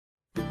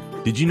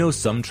Did you know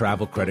some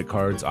travel credit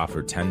cards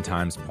offer 10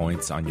 times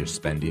points on your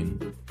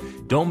spending?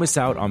 Don't miss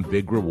out on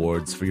big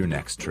rewards for your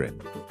next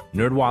trip.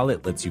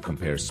 NerdWallet lets you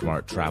compare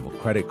smart travel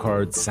credit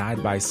cards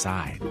side by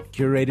side,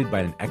 curated by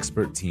an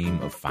expert team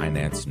of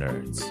finance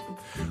nerds.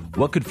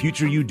 What could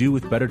future you do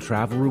with better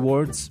travel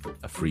rewards?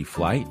 A free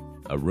flight?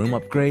 A room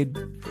upgrade?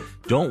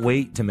 Don't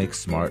wait to make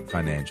smart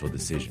financial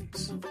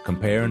decisions.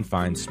 Compare and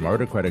find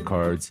smarter credit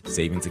cards,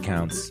 savings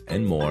accounts,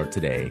 and more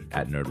today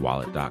at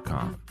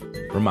nerdwallet.com.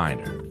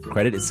 Reminder,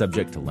 credit is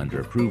subject to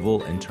lender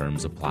approval and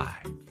terms apply.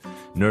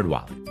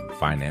 NerdWallet,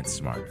 finance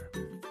smarter.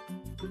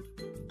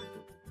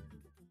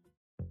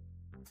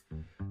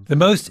 The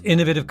most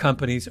innovative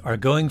companies are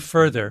going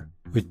further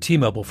with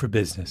T-Mobile for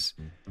Business.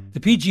 The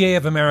PGA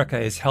of America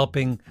is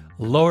helping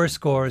lower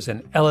scores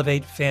and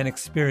elevate fan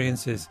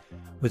experiences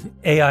with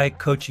AI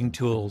coaching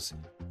tools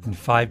and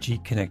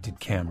 5G connected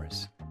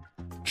cameras.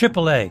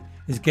 AAA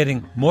is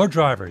getting more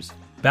drivers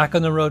back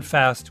on the road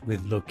fast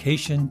with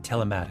location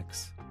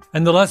telematics.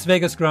 And the Las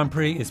Vegas Grand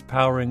Prix is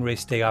powering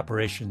race day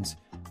operations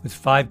with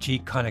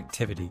 5G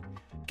connectivity,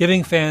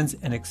 giving fans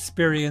an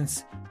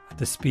experience at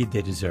the speed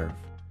they deserve.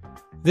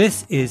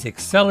 This is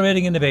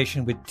accelerating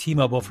innovation with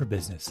T-Mobile for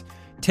Business.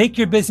 Take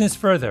your business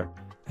further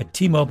at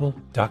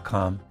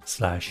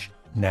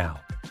T-Mobile.com/now.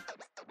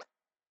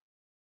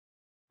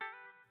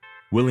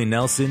 Willie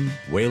Nelson,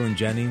 Waylon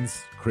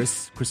Jennings,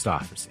 Chris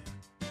Christopherson.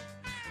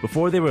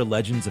 Before they were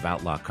legends of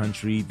outlaw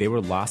country, they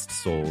were lost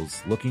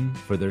souls looking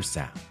for their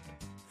sound.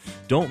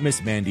 Don't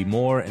miss Mandy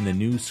Moore in the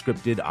new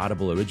scripted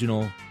Audible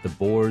original, The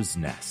Boar's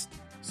Nest,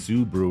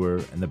 Sue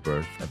Brewer and the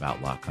Birth of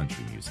Outlaw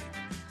Country Music.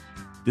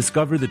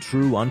 Discover the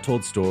true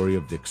untold story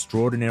of the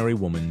extraordinary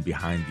woman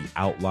behind the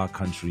outlaw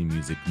country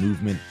music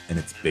movement and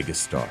its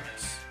biggest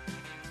stars.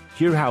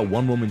 Hear how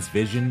one woman's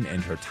vision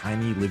and her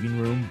tiny living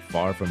room,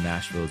 far from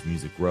Nashville's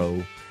Music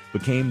Row,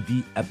 became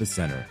the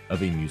epicenter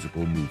of a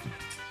musical movement.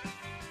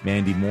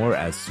 Mandy Moore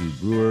as Sue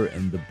Brewer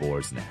in The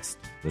Boar's Nest.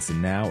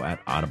 Listen now at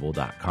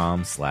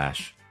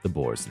audible.com/The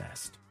Boar's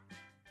Nest.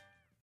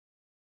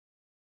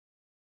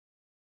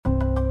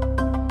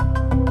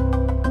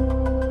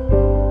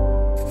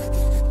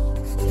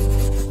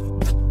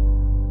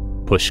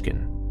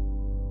 Pushkin.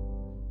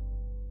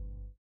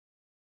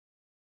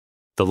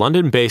 The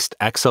London-based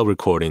XL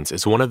Recordings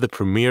is one of the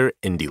premier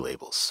indie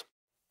labels.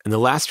 In the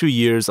last few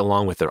years,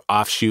 along with their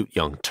offshoot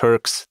Young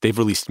Turks, they've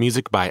released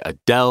music by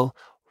Adele,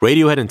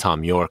 Radiohead and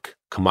Thom Yorke,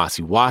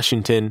 Kamasi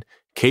Washington,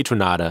 Kate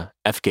Renata,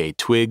 FKA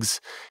Twigs,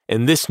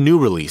 and this new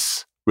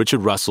release,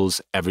 Richard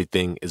Russell's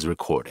Everything is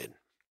Recorded.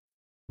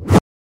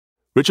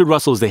 Richard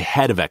Russell is the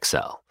head of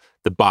XL,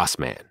 the boss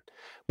man,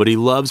 but he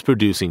loves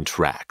producing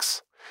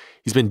tracks.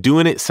 He's been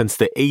doing it since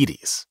the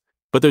 80s.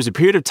 But there's a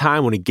period of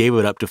time when he gave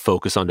it up to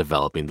focus on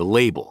developing the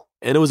label,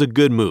 and it was a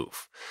good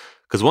move.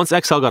 Because once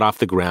XL got off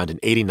the ground in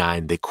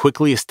 '89, they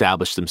quickly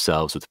established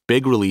themselves with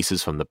big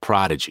releases from The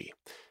Prodigy,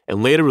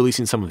 and later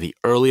releasing some of the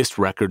earliest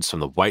records from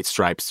the White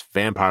Stripes,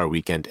 Vampire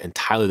Weekend, and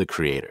Tyler, the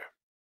Creator.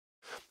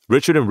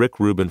 Richard and Rick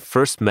Rubin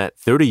first met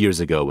 30 years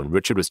ago when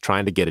Richard was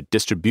trying to get a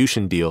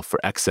distribution deal for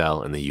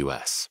XL in the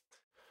US.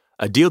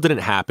 A deal didn't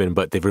happen,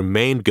 but they've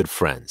remained good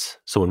friends.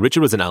 So when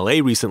Richard was in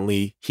LA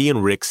recently, he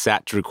and Rick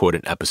sat to record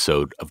an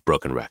episode of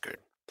Broken Record.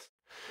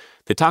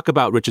 They talk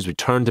about Richard's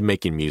return to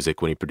making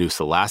music when he produced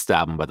the last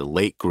album by the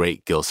late,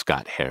 great Gil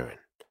Scott-Heron.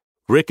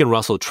 Rick and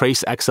Russell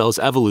trace XL's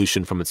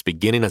evolution from its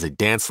beginning as a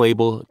dance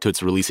label to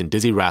its release in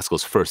Dizzy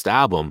Rascal's first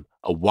album,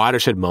 a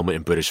watershed moment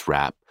in British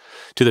rap,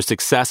 to their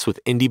success with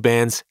indie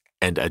bands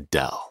and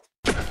Adele.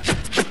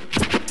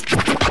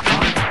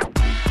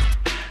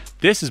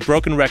 This is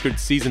Broken Record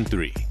Season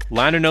 3,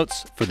 liner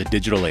notes for the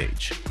digital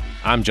age.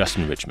 I'm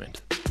Justin Richmond.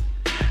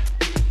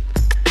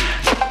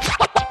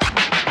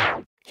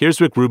 Here's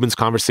Rick Rubin's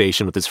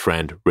conversation with his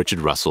friend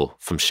Richard Russell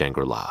from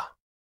Shangri-La.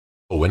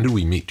 Well, when did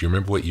we meet? Do you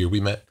remember what year we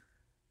met?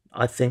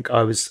 I think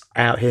I was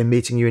out here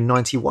meeting you in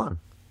 91.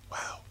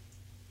 Wow.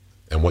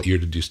 And what year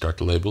did you start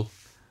the label?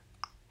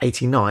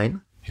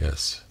 89.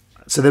 Yes.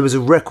 So there was a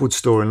record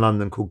store in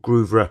London called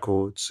Groove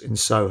Records in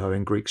Soho,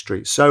 in Greek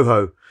Street.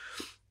 Soho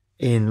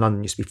in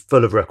London used to be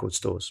full of record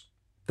stores.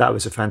 That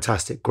was a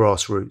fantastic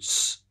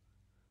grassroots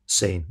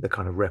scene, the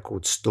kind of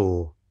record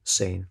store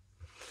scene.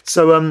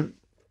 So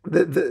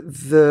there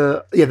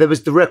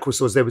was the record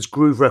stores. There was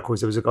Groove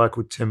Records. There was a guy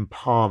called Tim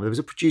Palmer. There was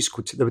a producer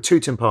called. There were two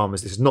Tim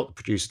Palmers. This is not the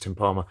producer Tim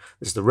Palmer.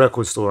 This is the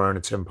record store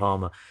owner Tim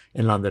Palmer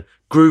in London.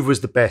 Groove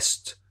was the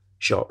best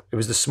shop. It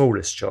was the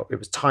smallest shop. It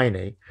was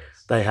tiny.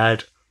 They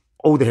had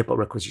all the hip hop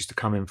records used to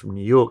come in from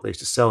New York. They used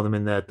to sell them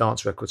in there.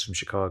 Dance records from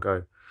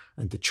Chicago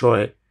and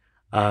Detroit.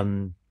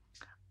 And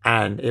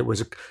it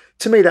was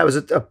to me that was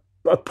a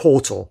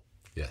portal.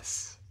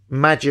 Yes.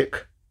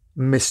 Magic,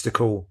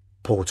 mystical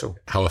portal.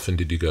 How often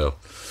did you go?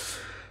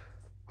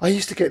 I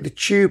used to get the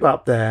tube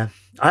up there.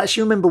 I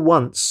actually remember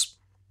once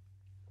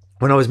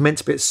when I was meant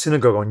to be at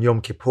synagogue on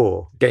Yom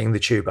Kippur, getting the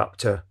tube up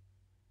to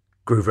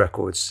Groove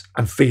Records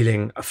and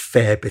feeling a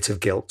fair bit of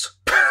guilt.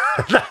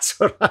 That's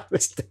what I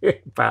was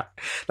doing, Pat.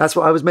 That's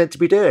what I was meant to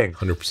be doing.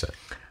 100%.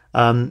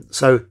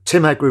 So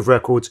Tim had Groove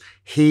Records.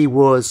 He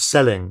was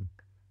selling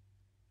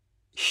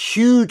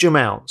huge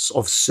amounts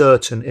of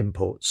certain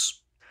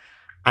imports.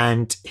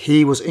 And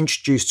he was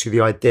introduced to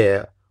the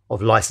idea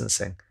of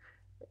licensing,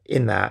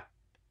 in that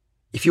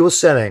if you're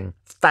selling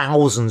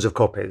thousands of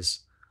copies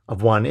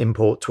of one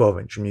import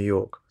 12-inch from New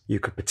York, you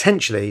could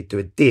potentially do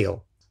a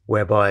deal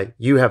whereby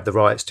you have the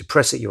rights to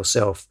press it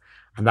yourself,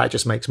 and that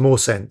just makes more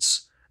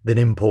sense than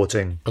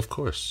importing. Of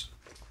course.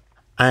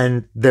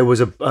 And there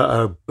was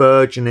a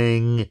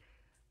burgeoning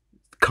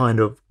kind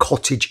of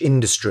cottage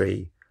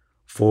industry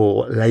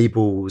for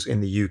labels in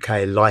the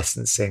UK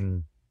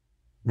licensing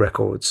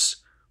records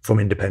from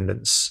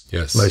independents,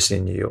 Yes. mostly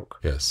in New York.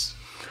 Yes.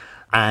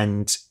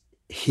 And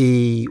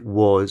he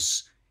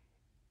was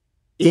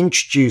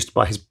introduced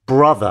by his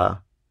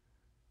brother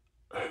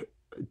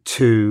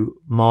to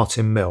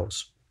Martin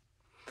Mills.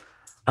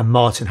 And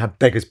Martin had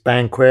Beggar's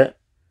Banquet,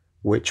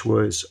 which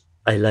was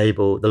the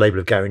label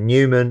of Gary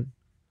Newman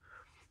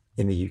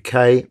in the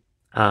UK,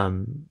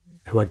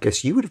 who I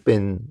guess you would have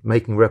been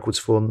making records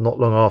for not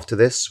long after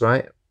this,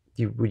 right?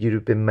 You'd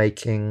have been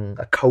making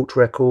a Cult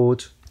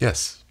record.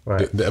 Yes.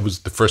 Right. That was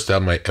the first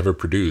album I ever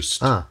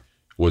produced. Ah.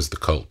 Was the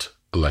Cult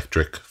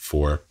Electric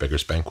for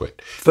Beggar's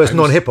Banquet. First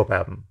non-hip-hop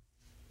album.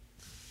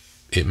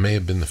 It may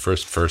have been the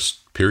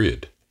first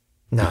period.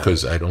 No.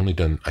 Because I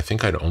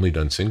think I'd only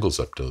done singles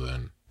up till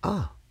then.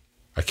 Ah.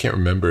 I can't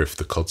remember if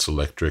the Cult's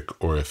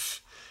Electric or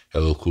if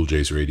LL Cool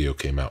J's Radio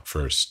came out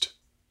first.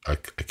 I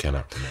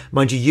cannot remember.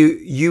 Mind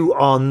you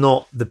are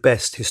not the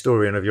best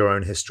historian of your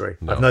own history.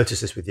 No. I've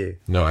noticed this with you.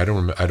 No, I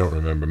don't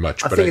remember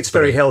much. I think it's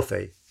very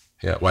healthy.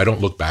 Yeah, well, I don't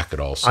look back at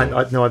all. So.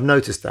 No, I've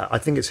noticed that. I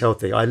think it's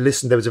healthy. I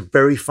listened. There was a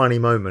very funny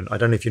moment. I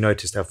don't know if you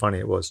noticed how funny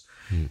it was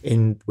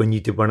when you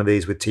did one of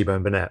these with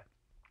T-Bone Burnett,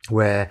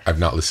 where I've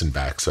not listened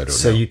back, so I don't know.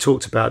 So you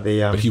talked about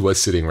the. But he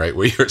was sitting right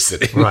where you're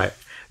sitting. Right.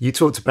 You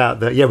talked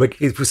about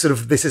it was sort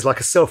of, this is like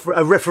a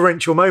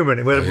referential moment,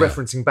 and we're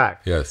referencing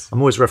back. Yes. I'm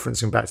always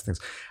referencing back to things.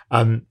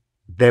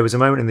 There was a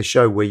moment in the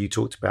show where you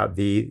talked about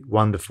the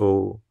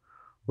wonderful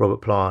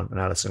Robert Plant and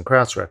Alison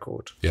Krauss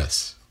record.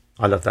 Yes.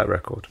 I love that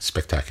record.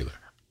 Spectacular.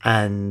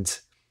 And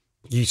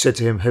you said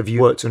to him, have you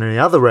worked on any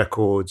other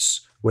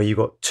records where you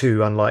got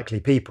two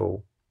unlikely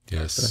people?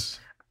 Yes.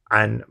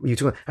 And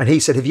he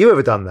said, have you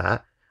ever done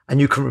that?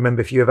 And you couldn't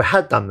remember if you ever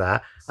had done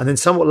that. And then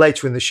somewhat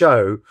later in the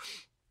show,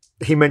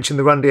 he mentioned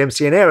the Run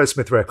DMC and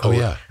Aerosmith record. Oh,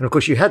 yeah. And of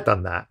course you had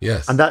done that.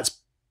 Yes. And that's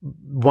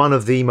one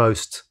of the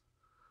most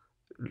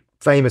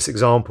famous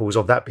examples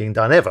of that being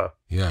done ever.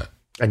 Yeah.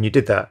 And you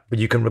did that, but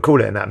you can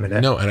recall it in that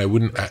minute. No, and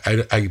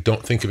I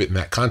don't think of it in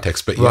that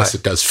context, but yes,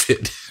 it does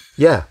fit.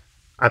 Yeah,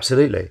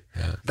 absolutely.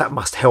 Yeah. That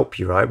must help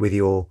you, right,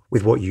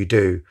 with what you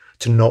do,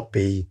 to not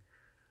be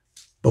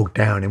bogged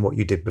down in what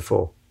you did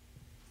before.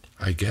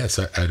 I guess.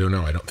 I don't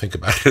know. I don't think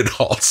about it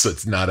at all. So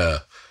it's not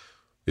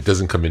it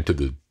doesn't come into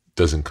the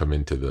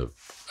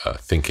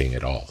thinking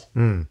at all.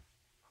 Mm.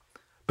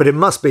 But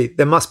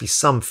there must be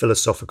some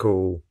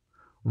philosophical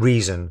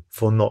reason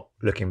for not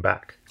looking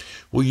back.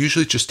 Well,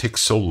 usually it just takes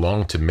so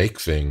long to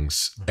make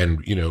things.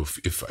 And,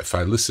 if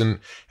I listen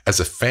as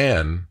a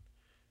fan,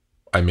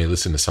 I may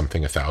listen to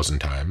something 1,000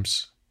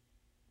 times,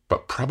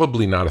 but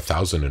probably not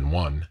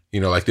 1,001.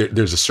 Like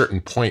there's a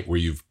certain point where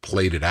you've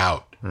played it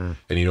out and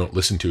you don't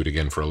listen to it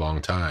again for a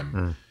long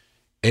time.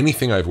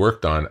 Anything I've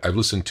worked on, I've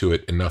listened to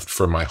it enough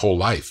for my whole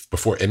life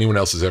before anyone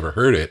else has ever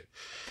heard it.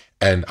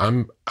 And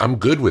I'm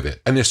good with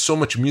it. And there's so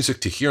much music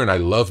to hear, and I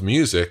love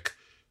music.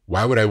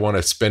 Why would I want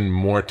to spend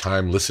more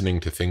time listening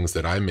to things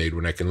that I made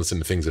when I can listen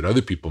to things that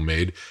other people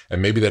made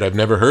and maybe that I've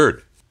never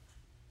heard?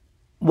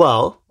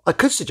 Well, I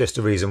could suggest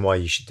a reason why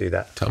you should do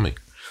that. Tell me.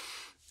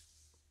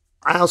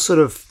 Our sort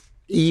of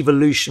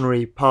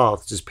evolutionary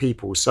paths as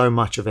people, so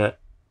much of it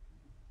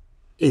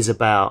is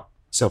about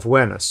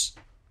self-awareness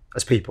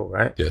as people,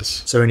 right?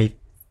 Yes. So any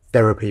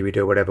therapy we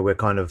do, whatever, we're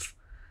kind of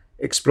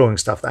exploring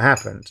stuff that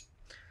happened.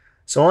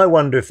 So I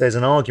wonder if there's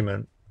an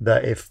argument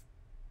that if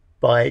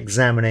by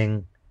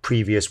examining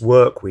previous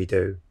work we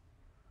do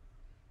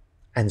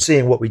and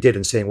seeing what we did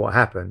and seeing what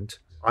happened,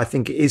 I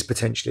think it is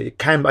potentially,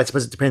 I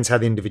suppose it depends how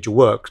the individual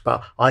works,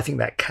 but I think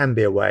that can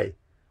be a way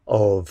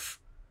of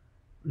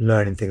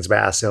learning things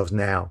about ourselves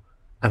now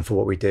and for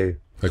what we do.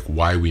 Like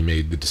why we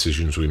made the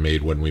decisions we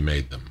made when we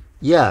made them.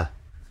 Yeah.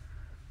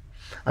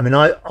 I mean,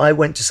 I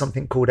went to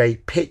something called a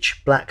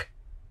pitch black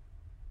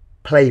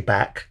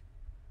playback,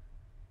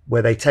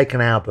 where they take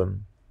an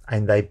album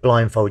and they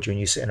blindfold you and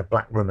you sit in a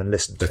black room and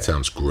listen to it. That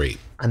sounds great.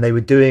 And they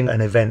were doing an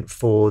event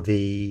for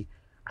the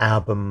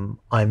album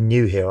I'm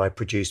New Here I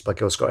produced by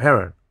Gil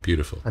Scott-Heron.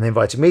 Beautiful. And they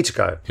invited me to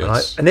go.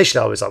 Yes. And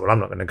initially I was like, well, I'm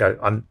not going to go.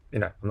 I'm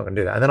not going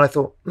to do that. And then I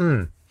thought,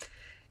 it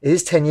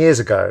is 10 years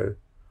ago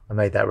I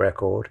made that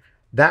record.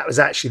 That was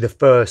actually the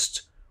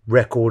first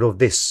record of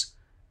this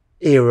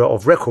era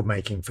of record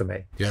making for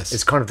me. Yes.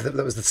 It's kind of,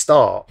 that was the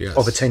start Yes.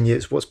 of a 10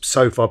 years, what's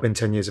so far been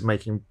 10 years of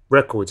making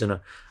records in an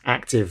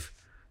active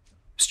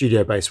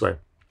studio-based way.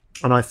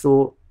 And I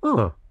thought,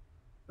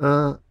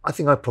 I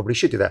think I probably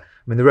should do that. I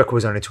mean, the record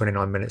was only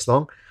 29 minutes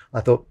long.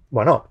 I thought,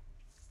 why not?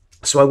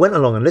 So I went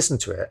along and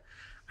listened to it,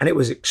 and it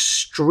was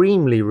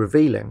extremely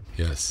revealing.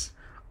 Yes.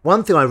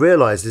 One thing I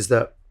realized is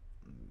that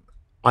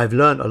I've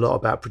learned a lot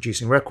about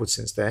producing records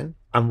since then.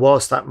 And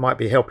whilst that might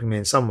be helping me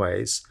in some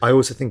ways, I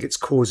also think it's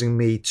causing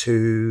me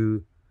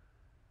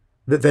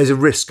that there's a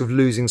risk of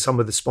losing some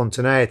of the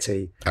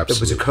spontaneity that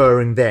was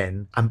occurring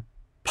then. And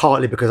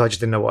partly because I just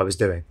didn't know what I was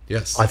doing.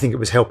 Yes. I think it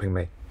was helping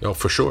me. Oh,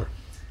 for sure.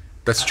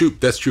 That's true.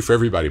 That's true for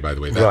everybody, by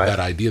the way. That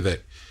idea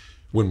that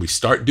when we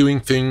start doing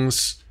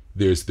things,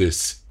 there's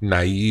this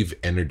naive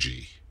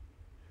energy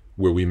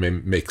where we may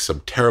make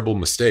some terrible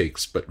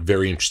mistakes, but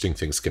very interesting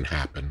things can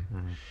happen.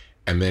 Mm-hmm.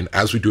 And then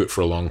as we do it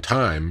for a long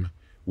time,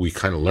 we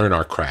kind of learn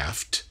our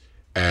craft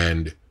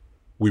and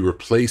we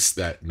replace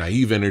that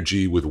naive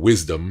energy with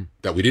wisdom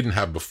that we didn't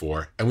have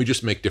before, and we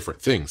just make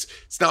different things.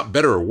 It's not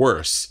better or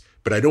worse,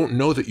 but I don't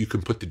know that you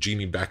can put the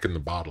genie back in the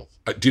bottle.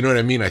 Do you know what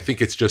I mean? I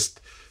think it's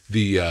just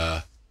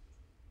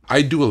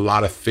I do a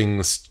lot of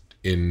things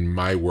in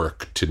my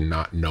work to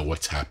not know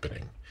what's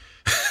happening.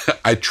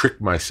 I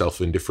trick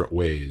myself in different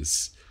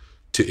ways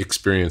to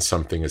experience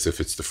something as if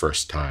it's the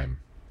first time.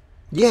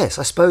 Yes,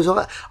 I suppose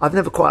I've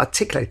never quite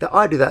articulated that.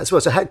 I do that as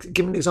well. So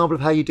give me an example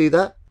of how you do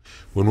that.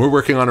 When we're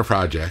working on a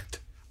project,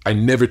 I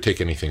never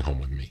take anything home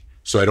with me.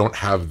 So I don't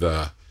have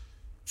the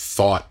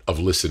thought of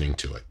listening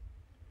to it.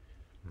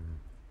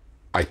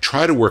 I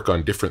try to work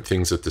on different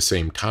things at the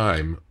same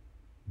time,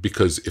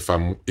 because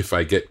if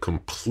I get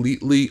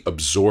completely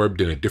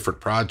absorbed in a different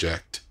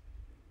project,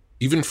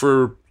 even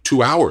for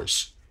 2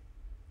 hours,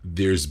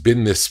 there's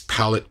been this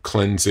palate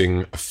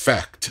cleansing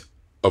effect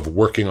of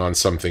working on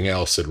something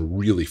else and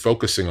really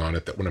focusing on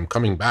it, that when I'm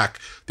coming back,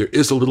 there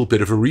is a little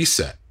bit of a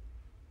reset.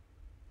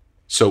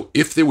 So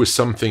if there was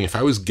something, if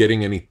I was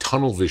getting any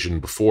tunnel vision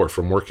before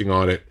from working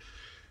on it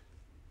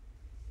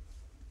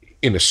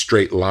in a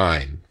straight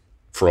line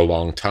for a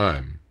long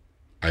time,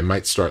 I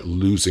might start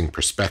losing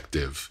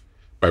perspective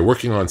by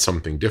working on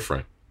something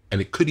different.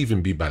 And it could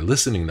even be by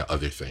listening to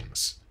other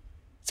things.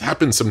 It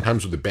happens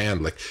sometimes with a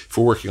band, like if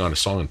we're working on a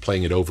song and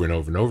playing it over and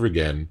over and over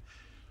again,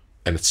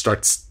 and it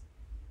starts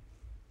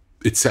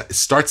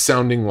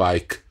sounding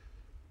like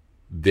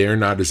they're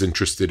not as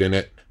interested in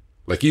it.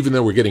 Like even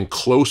though we're getting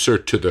closer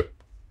to the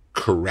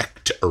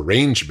correct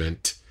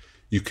arrangement,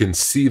 you can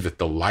see that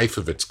the life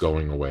of it's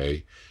going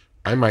away.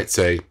 I might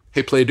say,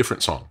 hey, play a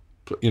different song.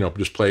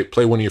 Just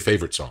play one of your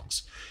favorite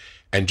songs.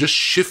 And just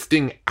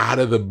shifting out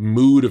of the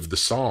mood of the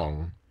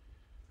song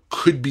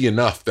could be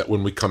enough that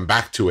when we come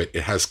back to it,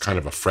 it has kind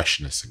of a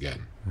freshness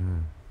again.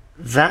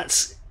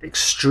 That's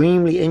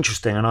extremely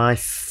interesting. And I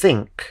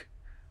think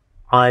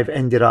I've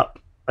ended up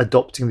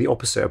adopting the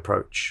opposite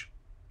approach.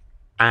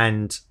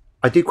 And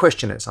I do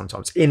question it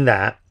sometimes, in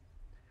that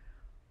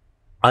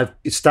I've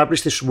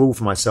established this rule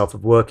for myself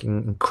of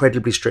working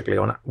incredibly strictly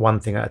on one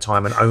thing at a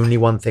time and only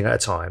one thing at a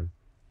time.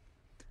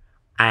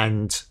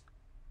 And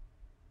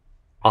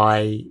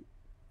I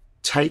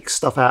take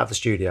stuff out of the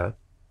studio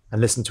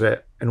and listen to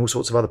it in all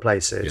sorts of other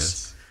places.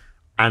 Yes.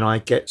 And I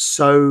get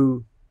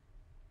so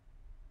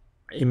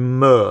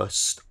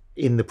immersed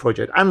in the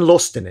project and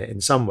lost in it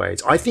in some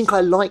ways. I think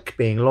I like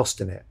being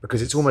lost in it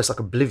because it's almost like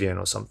oblivion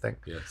or something.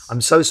 Yes.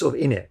 I'm so sort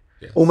of in it.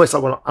 Yes. Almost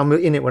like when I'm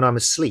in it when I'm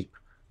asleep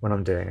when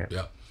I'm doing it.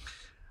 Yeah.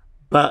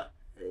 But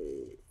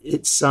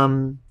it's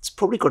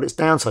probably got its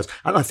downsides.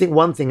 And I think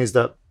one thing is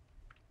that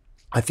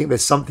I think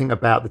there's something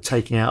about the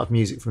taking out of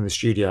music from the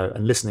studio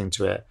and listening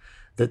to it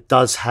that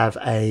does have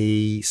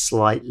can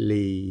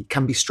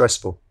be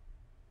stressful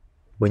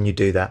when you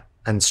do that.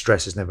 And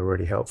stress is never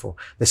really helpful.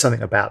 There's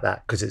something about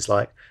that because it's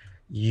like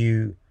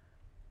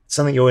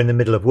something you're in the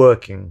middle of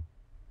working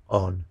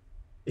on.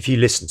 If you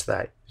listen to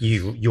that,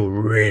 you're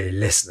really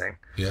listening.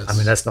 Yes. I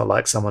mean, that's not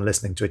like someone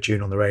listening to a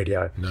tune on the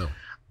radio. No.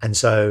 And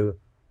so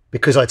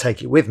because I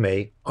take it with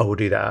me, I will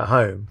do that at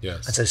home.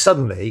 Yes. And so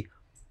suddenly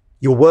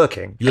you're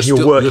working. You're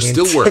still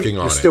working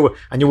on it.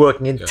 And you're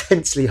working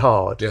intensely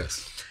hard.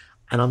 Yes.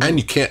 And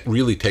you can't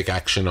really take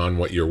action on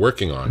what you're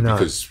working on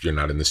because you're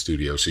not in the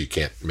studio, so you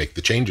can't make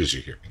the changes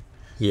you're hearing.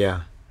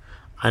 Yeah.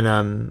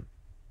 And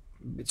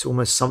it's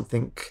almost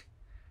something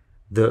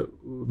that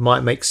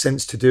might make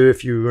sense to do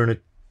if you were in a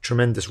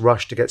tremendous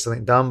rush to get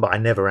something done, but I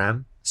never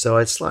am. So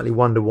I slightly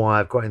wonder why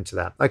I've got into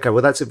that. Okay,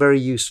 well, that's a very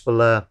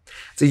useful.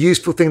 It's a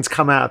useful thing to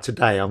come out of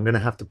today. I'm going to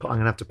have to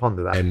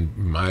ponder that. And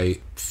my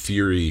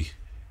theory,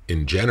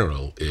 in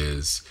general,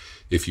 is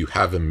if you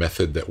have a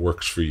method that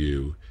works for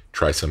you,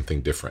 try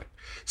something different.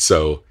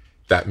 So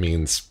that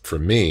means for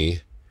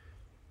me,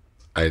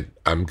 I'm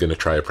going to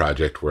try a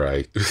project where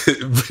I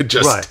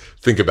just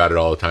think about it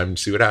all the time and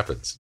see what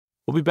happens.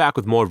 We'll be back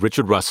with more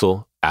Richard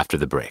Russell after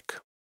the break.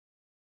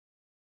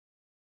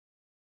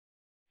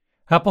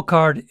 Apple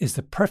Card is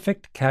the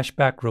perfect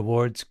cashback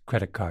rewards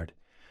credit card.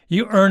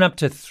 You earn up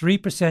to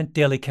 3%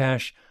 daily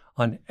cash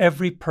on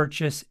every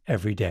purchase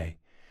every day.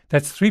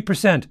 That's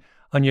 3%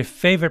 on your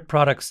favorite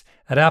products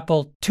at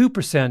Apple,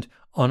 2%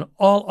 on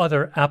all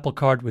other Apple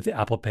Card with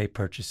Apple Pay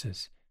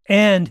purchases,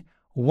 and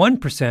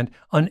 1%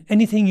 on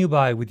anything you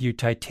buy with your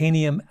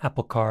titanium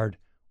Apple Card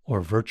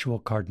or virtual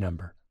card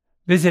number.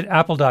 Visit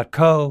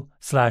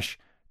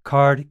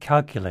apple.co/card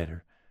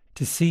calculator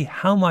to see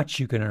how much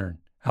you can earn.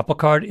 Apple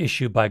Card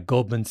issued by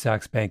Goldman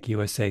Sachs Bank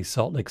USA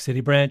Salt Lake City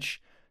branch,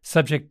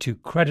 subject to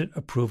credit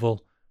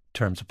approval.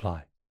 Terms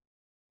apply.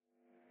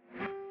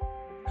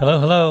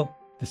 Hello.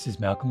 This is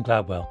Malcolm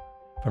Gladwell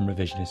from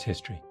Revisionist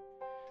History.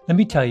 Let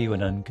me tell you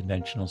an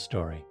unconventional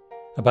story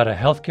about a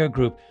healthcare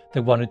group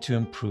that wanted to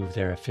improve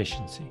their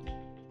efficiency.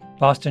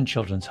 Boston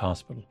Children's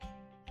Hospital.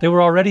 They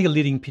were already a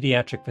leading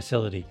pediatric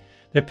facility.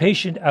 Their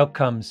patient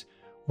outcomes,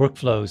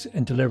 workflows,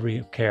 and delivery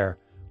of care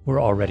were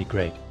already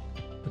great.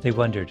 But they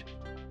wondered,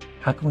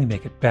 how can we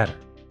make it better?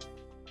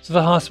 So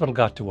the hospital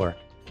got to work.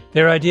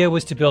 Their idea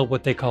was to build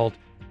what they called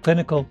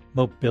clinical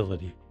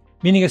mobility,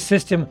 meaning a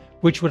system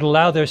which would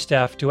allow their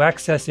staff to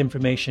access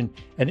information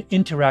and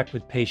interact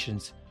with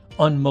patients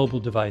on mobile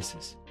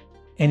devices,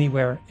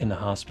 anywhere in the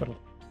hospital.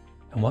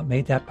 And what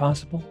made that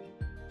possible?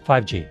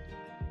 5G.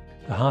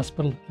 The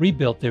hospital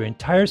rebuilt their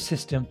entire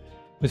system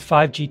with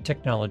 5G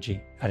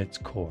technology at its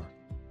core.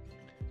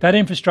 That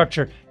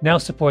infrastructure now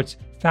supports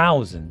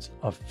thousands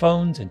of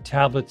phones and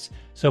tablets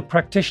so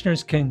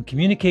practitioners can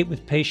communicate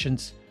with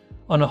patients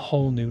on a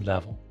whole new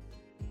level.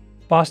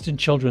 Boston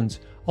Children's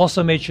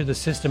also made sure the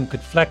system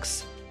could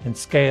flex and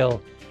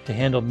scale to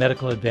handle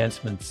medical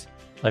advancements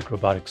like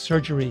robotic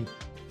surgery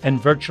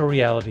and virtual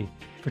reality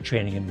for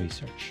training and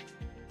research.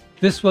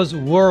 This was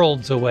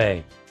worlds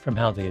away from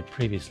how they had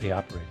previously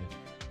operated.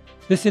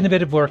 This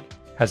innovative work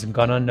hasn't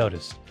gone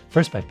unnoticed,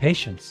 first by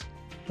patients,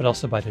 but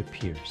also by their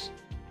peers.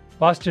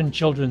 Boston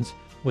Children's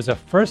was a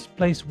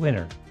first-place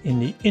winner in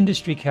the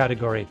industry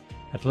category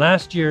at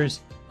last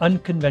year's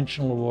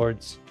Unconventional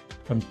Awards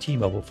from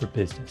T-Mobile for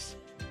Business,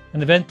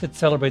 an event that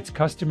celebrates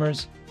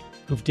customers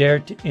who've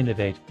dared to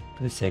innovate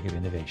for the sake of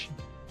innovation.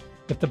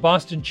 If the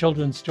Boston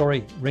Children's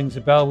story rings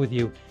a bell with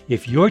you,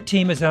 if your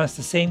team has asked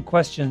the same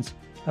questions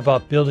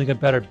about building a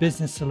better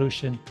business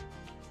solution,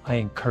 I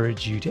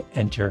encourage you to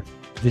enter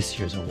this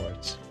year's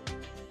awards.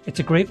 It's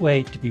a great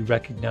way to be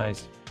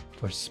recognized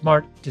for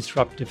smart,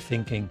 disruptive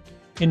thinking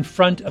in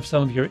front of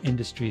some of your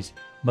industry's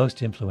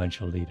most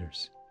influential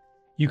leaders.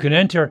 You can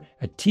enter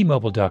at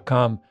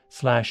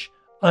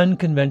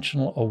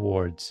tmobile.com/unconventional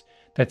awards.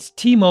 That's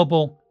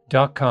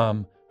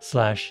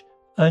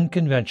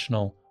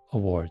tmobile.com/unconventional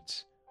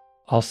awards.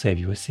 I'll save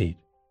you a seat.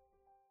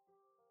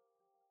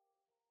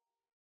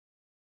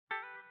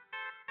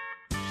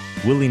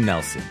 Willie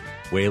Nelson,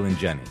 Waylon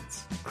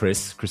Jennings,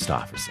 Chris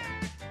Christopherson.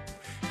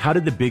 How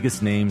did the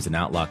biggest names in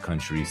outlaw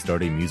country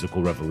start a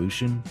musical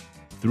revolution?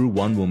 Through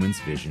one woman's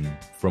vision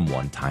from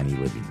one tiny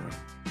living room.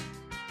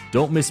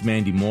 Don't miss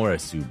Mandy Moore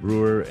as Sue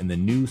Brewer in the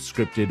new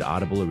scripted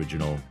Audible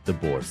original, The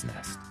Boar's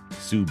Nest,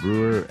 Sue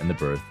Brewer and the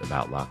Birth of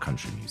Outlaw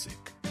Country Music.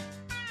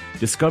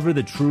 Discover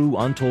the true,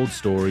 untold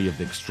story of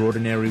the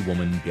extraordinary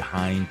woman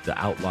behind the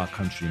outlaw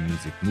country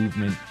music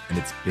movement and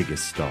its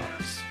biggest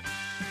stars.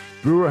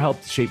 Brewer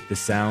helped shape the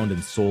sound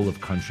and soul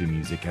of country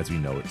music as we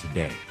know it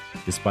today,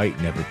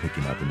 despite never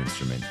picking up an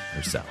instrument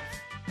herself.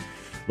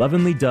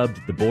 Lovingly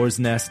dubbed The Boar's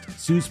Nest,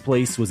 Sue's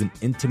Place was an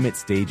intimate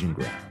staging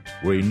ground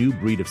where a new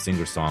breed of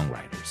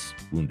singer-songwriters,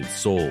 wounded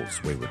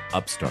souls, wayward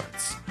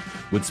upstarts,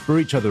 would spur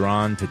each other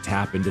on to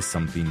tap into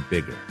something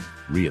bigger,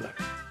 realer.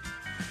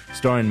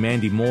 Starring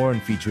Mandy Moore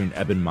and featuring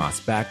Eben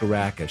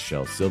Moss-Bacharach as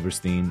Shel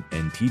Silverstein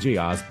and TJ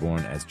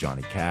Osborne as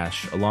Johnny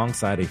Cash,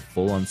 alongside a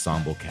full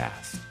ensemble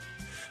cast.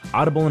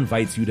 Audible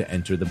invites you to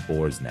enter The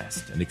Boar's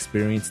Nest and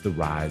experience the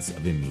rise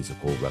of a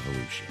musical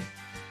revolution.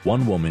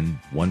 One woman,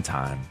 one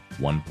time,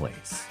 one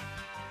place.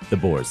 The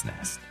Boar's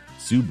Nest,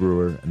 Sue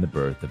Brewer and the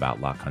Birth of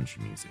Outlaw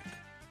Country Music.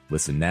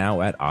 Listen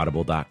now at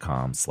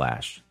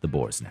audible.com/The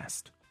Boar's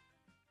Nest.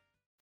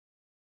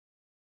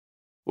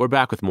 We're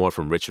back with more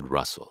from Richard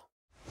Russell.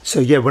 So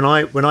yeah, when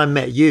I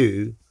met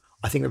you,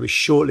 I think it was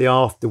shortly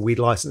after we'd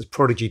licensed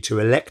Prodigy to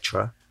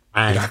Elektra.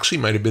 And it actually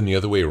might have been the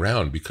other way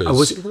around because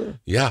was it?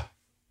 Yeah,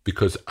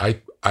 because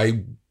I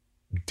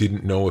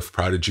didn't know if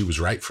Prodigy was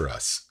right for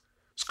us.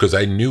 Because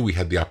I knew we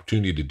had the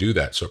opportunity to do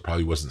that, so it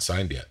probably wasn't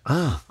signed yet.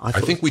 I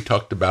think we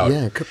talked about.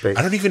 Yeah, it could be.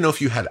 I don't even know if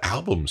you had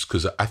albums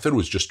because I thought it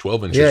was just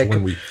 12 inches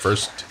when we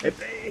first.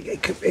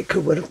 It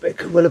could well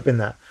have been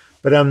that,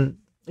 but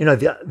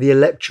the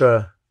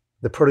Elektra,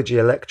 the Prodigy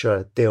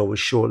Elektra deal was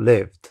short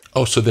lived.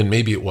 Oh, so then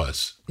maybe it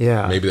was.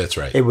 Yeah, maybe that's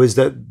right. It was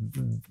that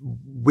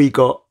we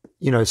got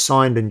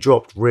signed and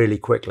dropped really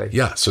quickly.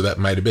 Yeah, so that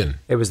might have been.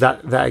 It was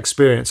that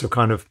experience of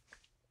kind of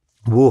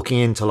walking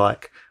into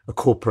like a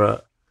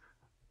corporate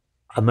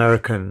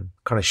American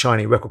kind of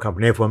shiny record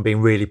company, everyone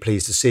being really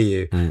pleased to see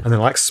you, and then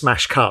like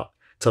smash cut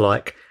to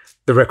like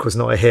the record's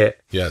not a hit.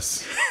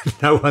 Yes,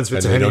 no one's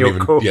returning your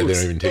calls. Yeah, they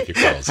don't even take your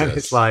calls. And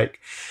it's like,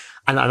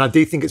 and I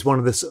do think it's one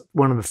of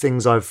the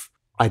things I've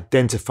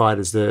identified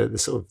as the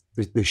sort of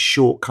the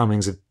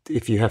shortcomings of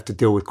if you have to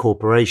deal with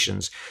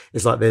corporations.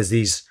 Is like there's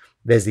these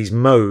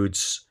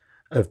modes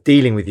of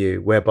dealing with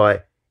you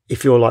whereby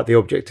if you're like the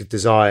object of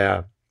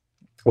desire,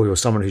 or you're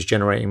someone who's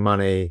generating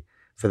money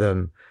for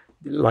them,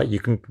 like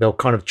they'll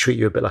kind of treat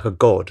you a bit like a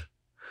god.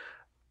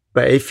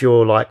 But if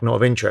you're like not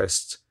of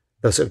interest,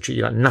 they'll sort of treat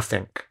you like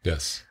nothing.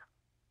 Yes.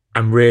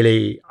 And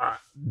really,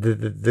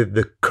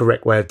 the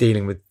correct way of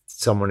dealing with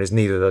someone is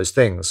neither of those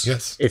things.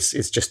 Yes.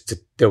 It's just to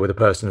deal with a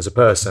person as a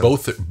person.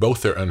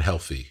 Both are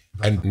unhealthy,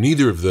 and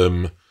neither of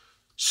them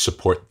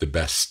support the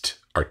best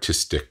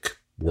artistic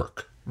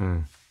work.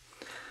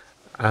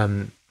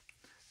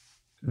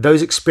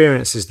 Those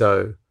experiences,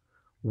 though,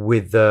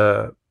 with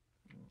the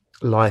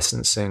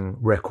licensing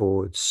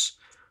records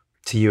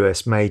to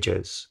US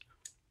majors,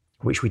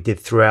 which we did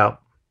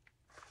throughout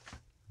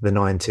the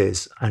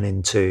 90s and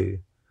into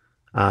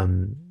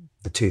the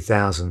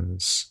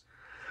 2000s,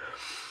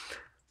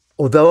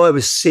 although I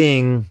was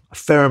seeing a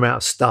fair amount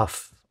of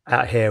stuff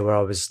out here where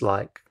I was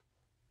like,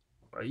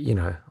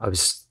 I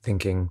was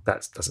thinking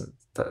that doesn't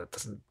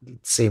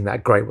seem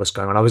that great what's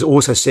going on. I was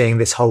also seeing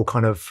this whole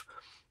kind of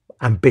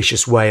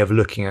ambitious way of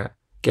looking at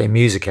getting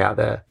music out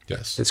there.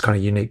 Yes. It's kind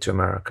of unique to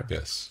America.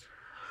 Yes.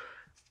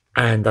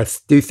 And I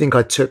do think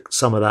I took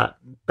some of that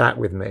back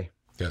with me.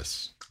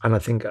 Yes. And I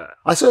think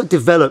I sort of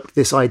developed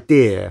this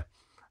idea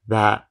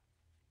that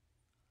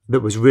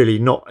was really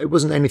it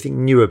wasn't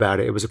anything new about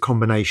it. It was a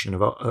combination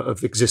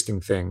of existing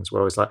things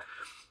where I was like,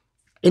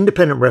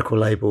 independent record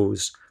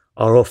labels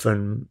are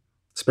often,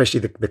 especially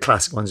the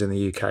classic ones in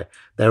the UK,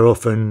 they're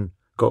often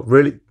got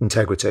really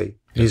integrity,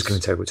 musical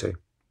integrity,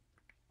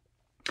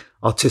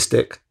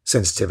 artistic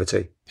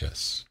sensitivity,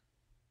 yes,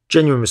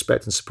 genuine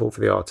respect and support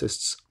for the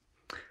artists.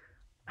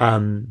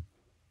 That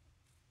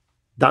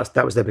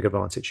was their big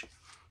advantage.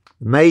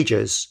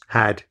 Majors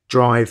had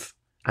drive,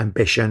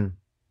 ambition.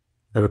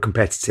 They were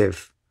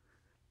competitive.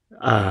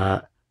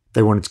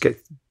 They wanted to get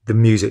the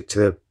music to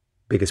the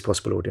biggest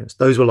possible audience.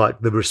 Those were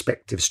like the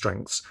respective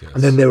strengths. Yes.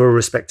 And then there were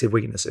respective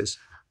weaknesses.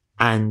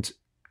 And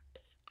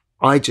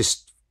I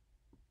just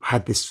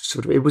had this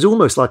sort of, it was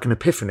almost like an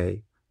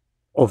epiphany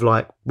of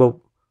like,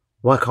 well,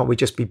 why can't we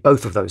just be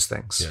both of those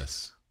things?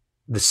 Yes.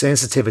 The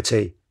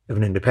sensitivity of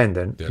an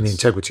independent and the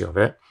integrity of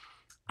it,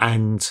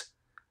 and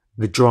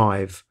the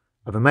drive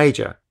of a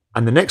major.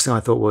 And the next thing I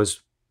thought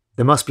was,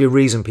 there must be a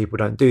reason people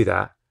don't do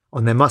that,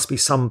 and there must be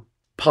some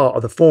part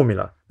of the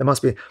formula. There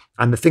must be.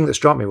 And the thing that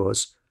struck me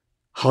was,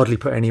 hardly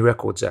put any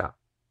records out,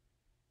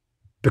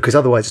 because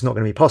otherwise it's not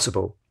going to be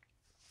possible.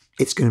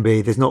 It's going to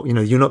be,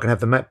 you're not going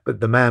to have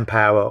the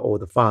manpower or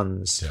the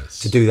funds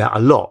to do that a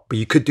lot, but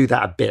you could do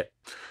that a bit.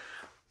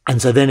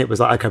 And so then it was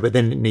like, okay, but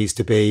then there needs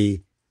to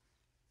be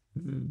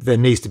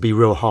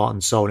real heart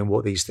and soul in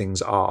what these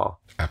things are.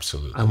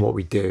 Absolutely. And what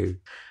we do.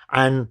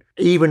 And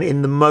even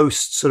in the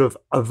most sort of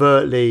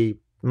overtly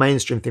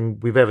mainstream thing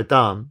we've ever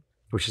done,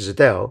 which is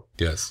Adele,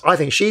 yes, I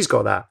think she's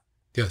got that.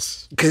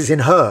 Yes. Because it's in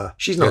her.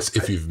 She's not. Yes,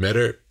 if you've met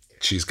her,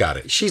 she's got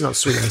it. She's not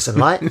sweetness and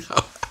light.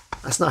 No.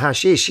 That's not how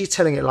she is. She's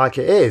telling it like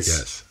it is.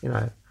 Yes.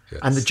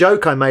 Yes. And the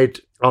joke I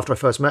made after I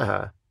first met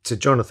her to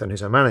Jonathan,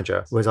 who's her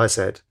manager, was I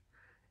said,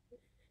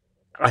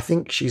 I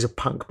think she's a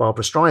punk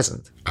Barbra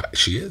Streisand.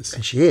 She is.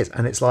 And she is.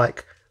 And it's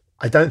like,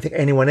 I don't think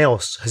anyone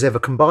else has ever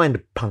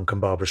combined punk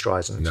and Barbra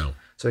Streisand. No.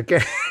 So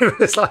again,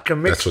 it's like a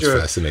mixture. That's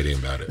what's fascinating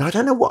about it. Now, I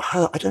don't know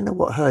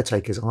what her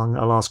take is.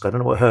 I'll ask her. I don't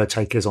know what her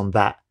take is on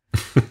that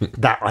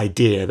that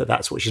idea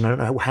that's what she. I don't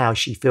know how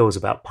she feels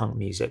about punk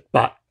music,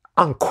 but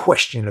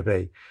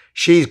unquestionably,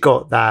 she's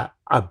got that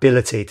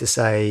ability to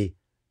say,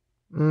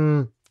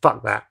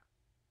 "Fuck that,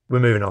 we're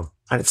moving on."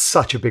 And it's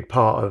such a big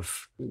part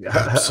of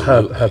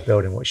her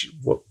building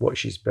what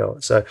she's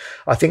built. So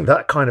I think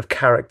that kind of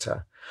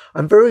character,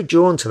 I'm very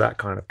drawn to that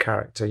kind of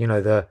character.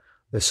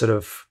 The sort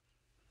of,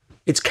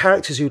 it's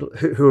characters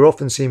who are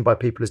often seen by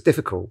people as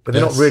difficult, but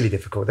they're not really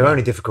difficult. They're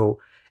only difficult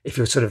if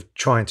you're sort of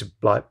trying to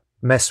like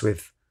mess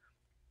with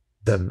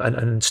them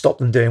and stop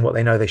them doing what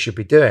they know they should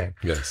be doing.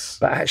 Yes.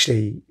 But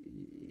actually,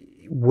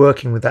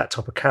 working with that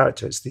type of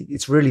character,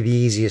 it's really the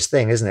easiest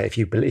thing, isn't it?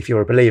 If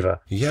you're a believer.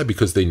 Yeah,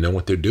 because they know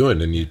what they're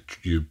doing, and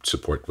you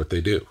support what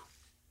they do.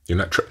 You're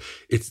not.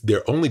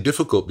 They're only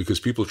difficult because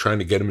people are trying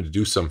to get them to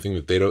do something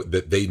that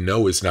they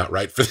know is not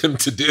right for them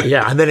to do.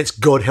 Yeah, and then it's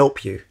God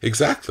help you.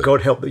 Exactly.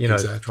 God help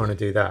that trying to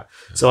do that.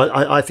 Yeah. So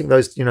I think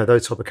those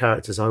those type of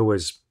characters I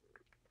always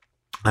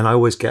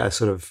get a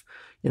sort of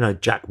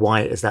Jack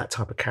White is that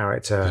type of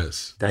character.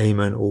 Yes.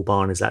 Damon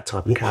Albarn is that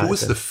type of character. Who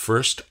was the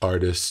first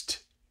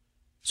artist?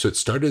 So it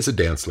started as a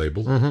dance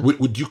label. Mm-hmm.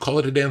 Would you call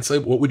it a dance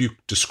label? What would you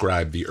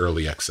describe the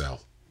early XL?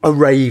 A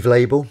rave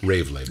label.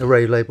 Rave label. A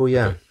rave label,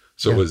 yeah. Okay.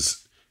 So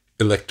was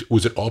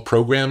it all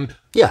programmed?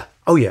 Yeah.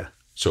 Oh yeah.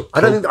 So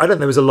I don't think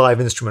there was a live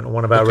instrument on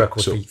one of our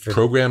records. So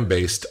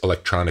program-based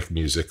electronic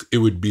music. It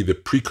would be the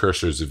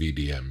precursors of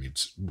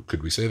EDM.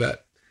 Could we say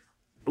that?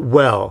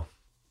 Well,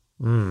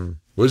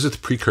 what is it the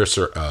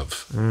precursor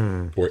of,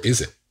 or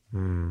is it?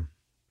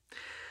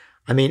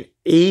 I mean,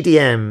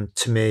 EDM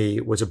to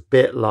me was a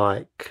bit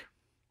like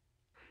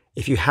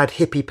if you had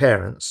hippie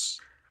parents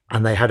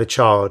and they had a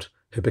child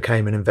who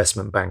became an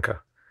investment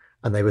banker,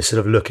 and they were sort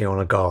of looking on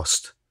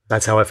aghast.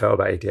 That's how I felt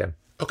about EDM.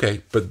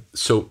 Okay, but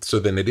so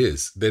then it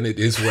is. Then it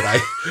is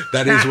what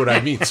that is what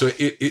I mean. So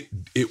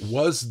it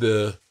was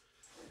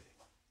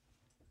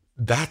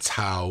that's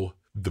how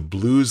the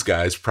blues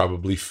guys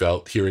probably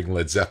felt hearing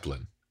Led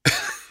Zeppelin.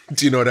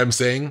 Do you know what I'm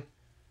saying?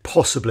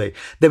 Possibly.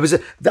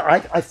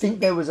 I think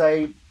there was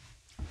a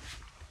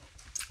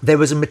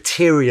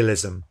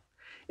materialism.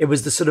 It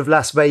was the sort of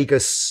Las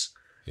Vegas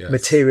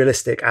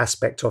materialistic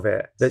aspect of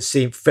it that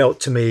felt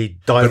to me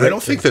direct. But I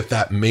don't think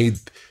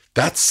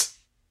that's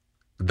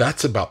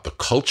about the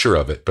culture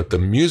of it. But the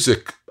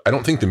music, I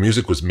don't think the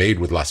music was made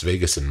with Las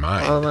Vegas in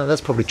mind. Oh no,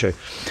 that's probably true.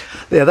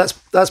 Yeah,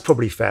 that's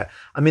probably fair.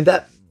 I mean,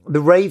 that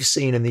the rave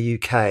scene in the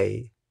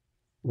UK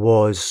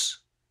was,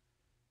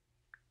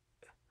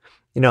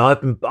 you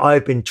know,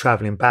 I've been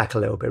traveling back a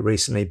little bit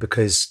recently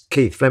because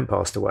Keith Flint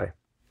passed away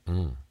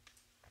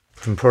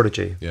from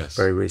Prodigy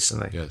very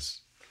recently.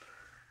 Yes.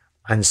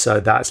 And so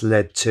that's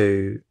led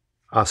to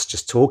us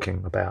just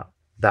talking about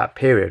that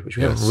period, which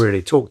we haven't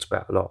really talked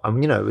about a lot. I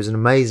mean, you know, it was an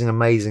amazing,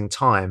 amazing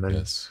time.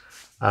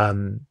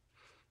 And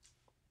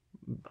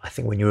I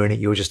think when you're in it,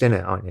 you're just in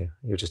it, aren't you?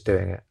 You're just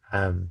doing it.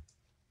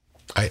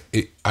 I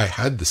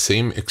had the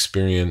same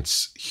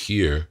experience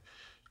here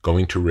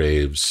going to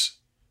raves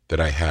that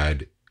I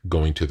had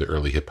going to the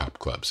early hip hop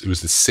clubs. It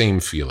was the same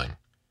feeling.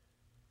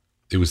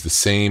 It was the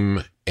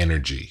same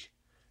energy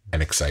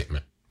and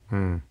excitement.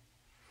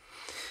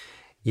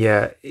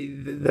 Yeah.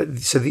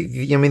 So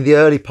the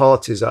early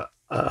parties at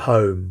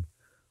home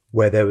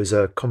where there was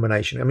a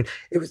combination. I mean,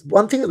 it was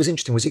one thing that was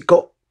interesting was it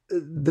got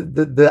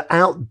the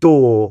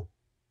outdoor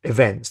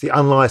events, the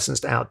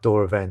unlicensed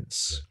outdoor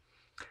events.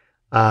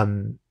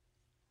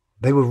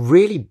 They were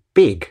really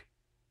big.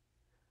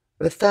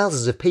 There were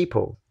thousands of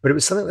people, but it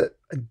was something that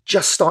had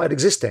just started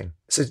existing.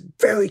 So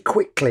very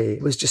quickly,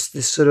 it was just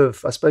this sort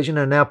of, I suppose, you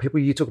know, now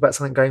you talk about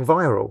something going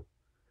viral.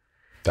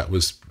 That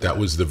was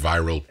the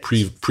viral,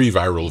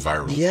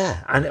 pre-viral.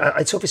 Yeah, and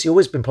it's obviously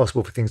always been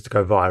possible for things to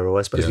go viral.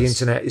 I suppose the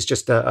internet is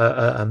just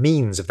a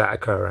means of that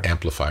occurring.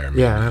 Amplifier.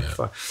 Maybe,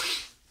 amplifier.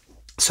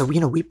 So, you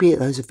know, we'd be at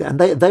those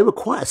events, and they were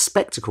quite a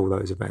spectacle,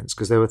 those events,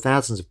 because there were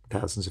thousands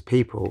of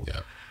people.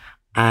 Yeah.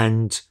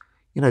 And,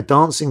 you know,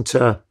 dancing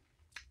to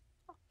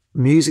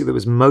music that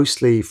was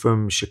mostly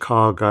from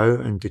Chicago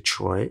and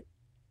Detroit.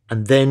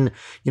 And then,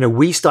 you know,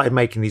 we started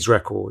making these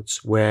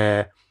records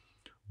where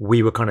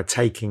we were kind of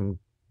taking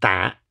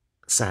that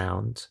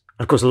sound.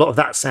 And of course, a lot of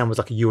that sound was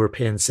like a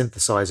European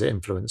synthesizer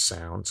influenced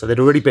sound. So there'd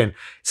already been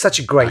such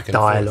a great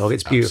dialogue.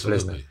 It's beautiful,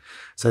 isn't it?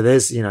 So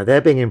there's, you know,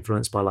 they're being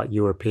influenced by like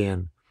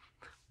European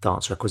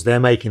dance records. They're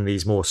making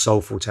these more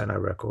soulful techno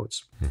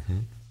records. Mm-hmm.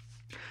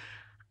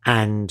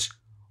 And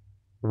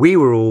we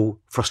were all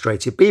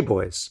frustrated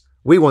B-boys.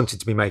 We wanted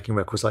to be making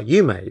records like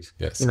you made.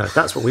 Yes. You know,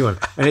 that's what we want.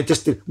 And it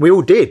just did. We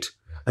all did.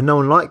 And no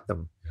one liked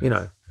them, you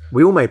know.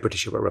 We all made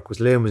British hip hop records.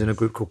 Liam was in a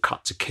group called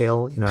Cut to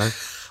Kill, you know.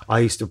 I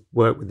used to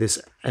work with this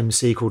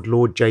MC called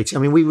Lord JT. I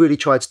mean, we really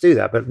tried to do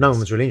that, but no one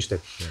was really interested.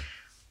 Yeah.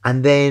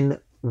 And then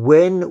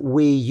when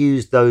we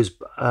used those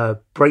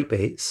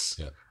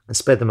breakbeats and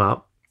sped them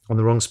up on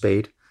the wrong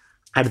speed,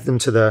 added them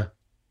to the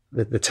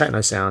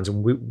techno sounds,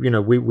 and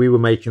we were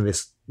making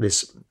this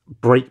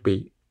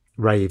breakbeat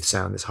rave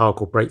sound, this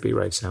hardcore breakbeat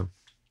rave sound.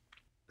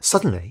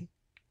 Suddenly,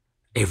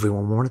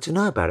 everyone wanted to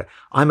know about it.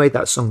 I made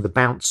that song, The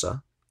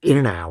Bouncer, in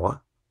an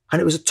hour. And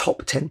it was a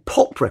top 10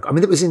 pop record. I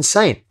mean, it was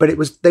insane, but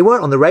they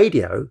weren't on the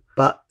radio,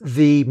 but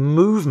the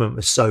movement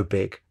was so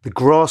big. The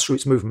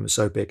grassroots movement was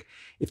so big.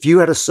 If you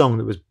had a song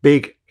that was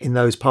big in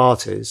those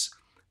parties,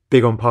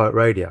 big on pirate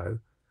radio,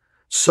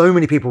 so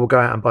many people would go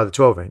out and buy the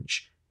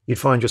 12-inch, you'd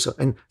find yourself.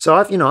 And so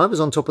I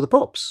was on top of the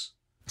pops.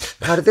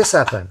 How did this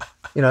happen?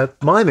 You know,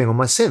 miming on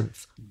my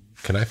synth.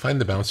 Can I find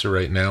The Bouncer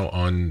right now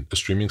on a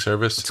streaming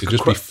service? It'd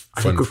just be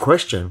fun. Good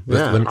question.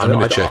 Yeah. I'm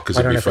going to check because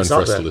it'd be fun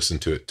for us to listen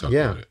to it, talk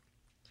about it.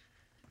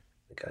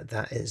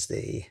 That is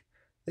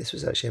this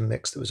was actually a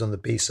mix that was on the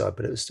B-side,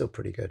 but it was still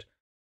pretty good.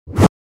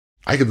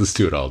 I could listen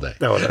to it all day.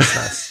 Oh, that's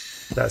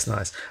nice. That's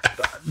nice.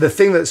 The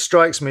thing that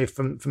strikes me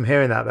from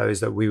hearing that, though, is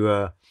that we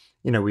were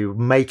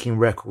making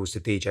records to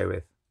DJ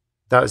with.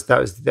 That was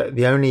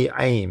the only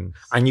aim,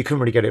 and you couldn't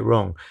really get it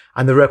wrong.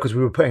 And the records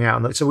we were putting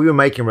out, so we were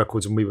making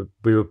records and we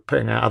were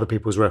putting out other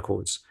people's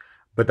records,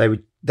 but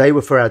they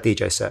were for our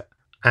DJ set,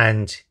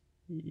 and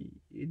you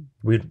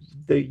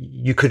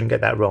couldn't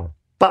get that wrong.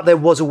 But there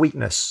was a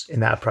weakness in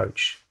that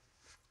approach.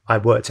 I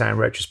worked out in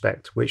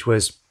retrospect, which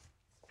was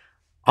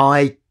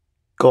I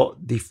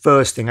got the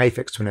first thing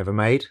Aphex Twin ever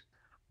made,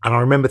 and I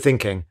remember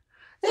thinking,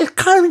 it's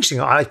kind of interesting.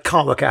 I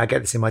can't work out how to get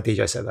this in my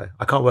DJ set, though.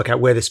 I can't work out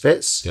where this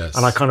fits. Yes.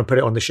 And I kind of put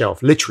it on the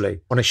shelf,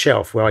 literally on a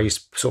shelf where I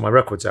used to sort my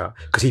records out,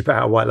 because he put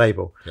out a white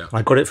label. Yeah. And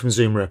I got it from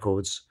Zoom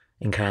Records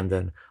in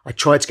Camden. I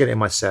tried to get it in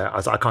my set. I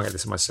was like, I can't get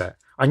this in my set.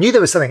 I knew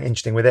there was something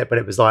interesting with it, but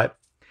it was like,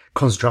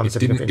 concentrate on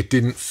something. It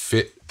didn't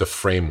fit the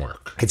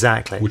framework.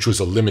 Exactly. Which was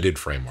a limited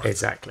framework.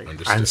 Exactly.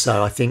 Understood. And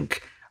so I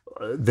think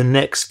the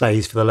next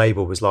phase for the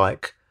label was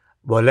like,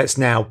 well, let's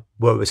now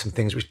work with some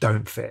things which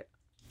don't fit.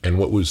 And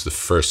what was the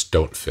first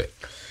don't fit?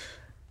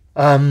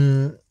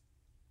 There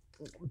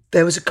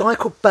was a guy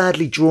called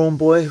Badly Drawn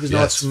Boy who was an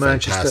artist from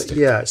Manchester. Fantastic.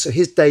 Yeah, so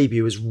his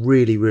debut was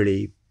really,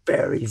 really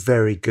very,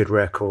 very good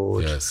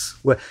record. Yes.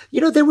 Where,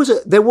 you know, there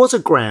was a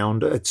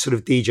ground, a sort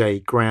of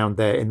DJ ground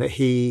there, in that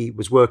he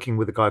was working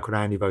with a guy called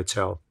Andy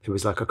Votel, who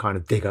was like a kind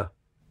of digger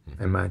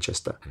in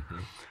Manchester. Mm-hmm.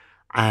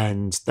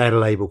 And they had a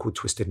label called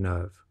Twisted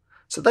Nerve.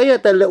 So they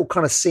had their little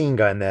kind of scene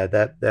going there,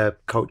 their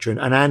culture.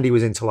 And Andy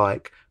was into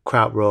like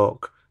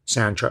krautrock,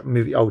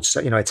 soundtrack, old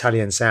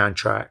Italian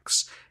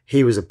soundtracks.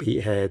 He was a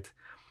beathead.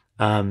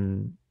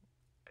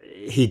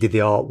 He did the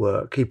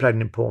artwork. He played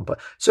an important part.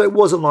 So it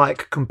wasn't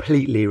like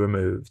completely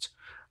removed,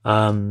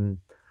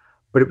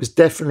 but it was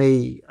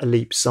definitely a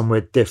leap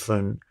somewhere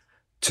different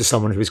to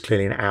someone who was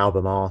clearly an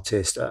album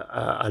artist,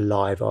 a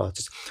live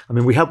artist. I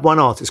mean, we had one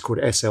artist called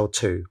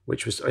SL2,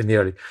 which was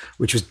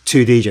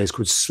two DJs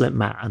called Slip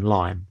Matt and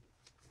Lime.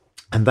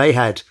 And they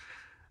had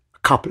a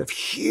couple of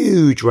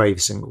huge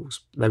rave singles.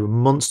 They were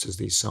monsters,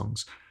 these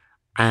songs.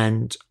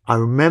 And I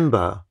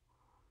remember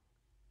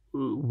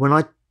when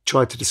I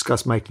tried to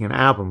discuss making an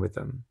album with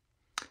them,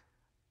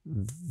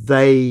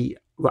 they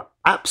were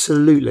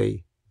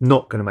absolutely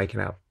not going to make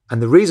an album.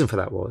 And the reason for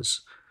that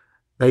was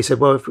they said,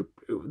 well, if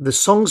the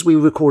songs we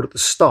record at the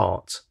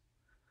start,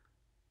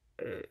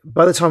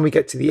 by the time we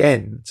get to the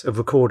end of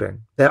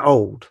recording, they're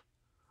old.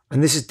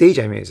 And this is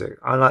DJ music.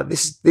 I'm like,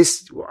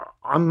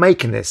 I'm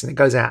making this and it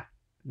goes out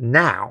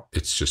now.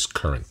 It's just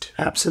current.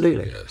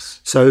 Absolutely.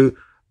 Yes. So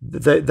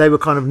they were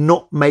kind of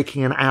not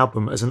making an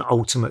album as an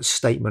ultimate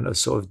statement of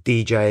sort of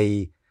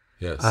DJ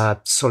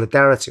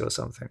solidarity or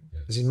something.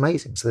 Yes. It's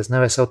amazing. So there's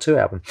no SL2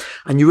 album.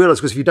 And you realise,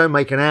 because if you don't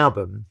make an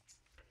album,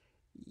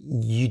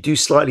 you do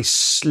slightly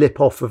slip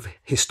off of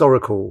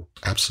historical.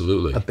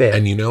 Absolutely. A bit.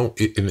 And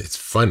and it's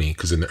funny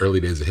because in the early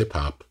days of hip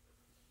hop,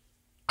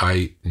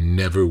 I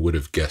never would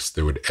have guessed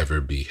there would ever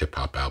be hip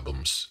hop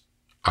albums.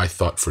 I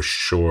thought for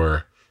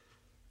sure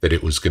that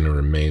it was going to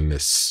remain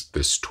this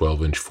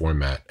 12-inch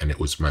format. And it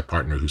was my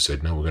partner who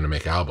said, no, we're going to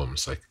make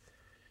albums. Like,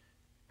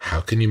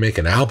 how can you make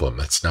an album?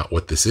 That's not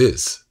what this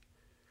is.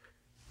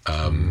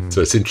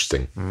 So it's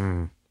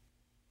interesting.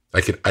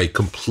 I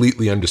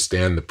completely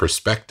understand the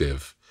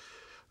perspective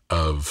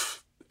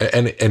of,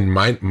 and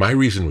my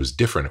reason was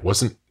different. It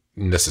wasn't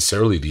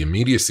necessarily the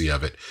immediacy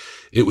of it.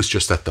 It was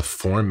just that the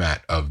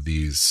format of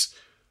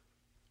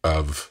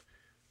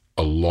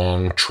a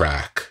long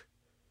track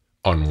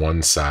on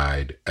one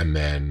side and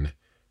then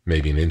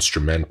maybe an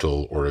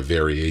instrumental or a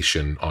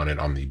variation on it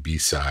on the B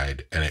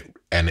side.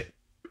 And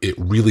it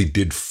really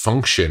did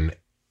function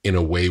in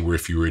a way where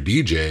if you were a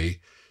DJ,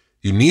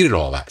 you needed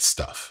all that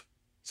stuff.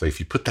 So if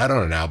you put that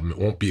on an album, it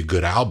won't be a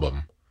good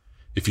album.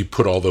 If you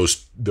put all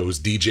those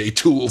DJ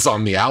tools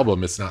on the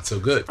album, it's not so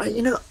good.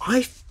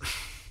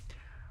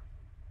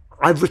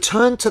 I've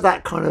returned to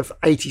that kind of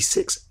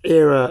 86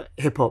 era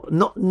hip hop.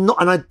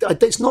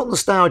 It's not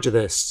nostalgia.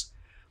 This,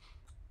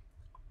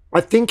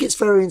 I think it's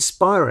very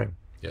inspiring.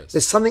 Yes.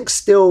 There's something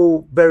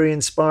still very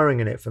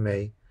inspiring in it for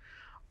me.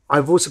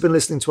 I've also been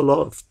listening to a lot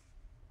of,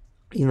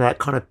 that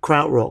kind of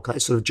krautrock,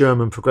 that sort of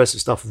German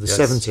progressive stuff of the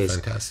 70s.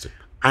 Fantastic.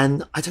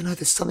 And I don't know,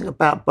 there's something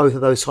about both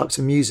of those types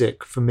of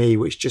music for me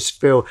which just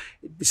feel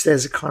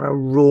there's a kind of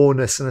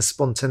rawness and a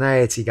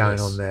spontaneity going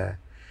on there.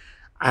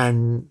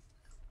 And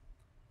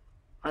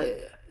I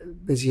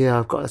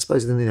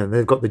suppose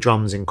they've got the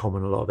drums in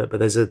common, a lot of it,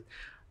 but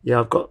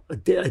I've got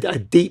a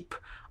deep,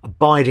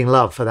 abiding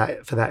love for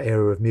that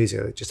era of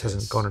music that just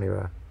hasn't gone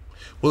anywhere.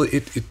 Well,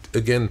 it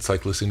again, it's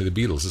like listening to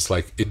the Beatles. It's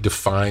like it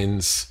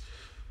defines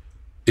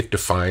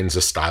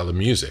a style of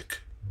music,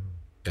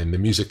 and the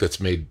music that's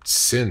made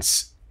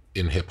since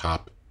in hip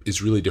hop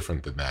is really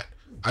different than that.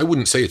 I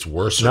wouldn't say it's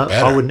worse or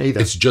better. I wouldn't either.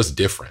 It's just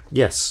different.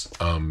 Yes.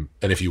 And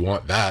if you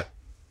want that,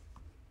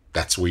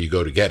 that's where you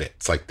go to get it.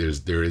 It's like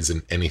there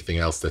isn't anything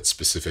else that's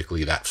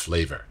specifically that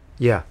flavor.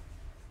 Yeah.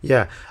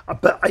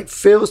 But it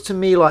feels to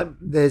me like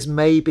there's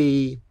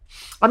maybe,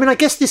 I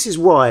guess this is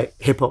why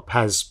hip hop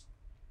has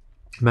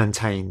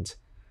maintained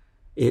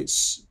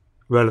its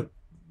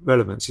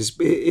relevance.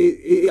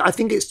 I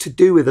think it's to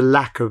do with a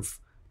lack of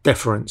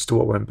deference to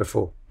what went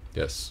before.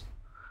 Yes.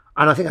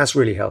 And I think that's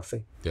really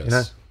healthy.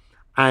 Yes.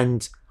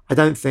 And I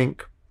don't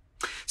think,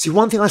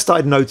 one thing I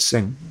started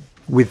noticing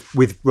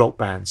with rock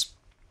bands,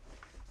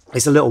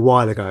 it's a little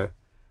while ago,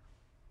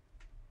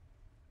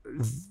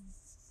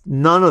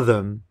 none of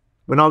them,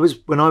 when I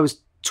was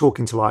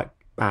talking to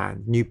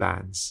new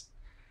bands,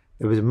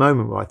 there was a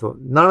moment where I thought,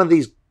 none of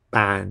these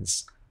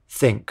bands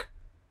think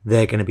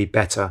they're going to be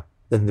better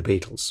than the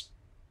Beatles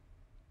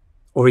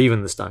or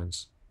even the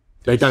Stones.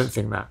 They don't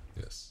think that.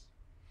 Yes.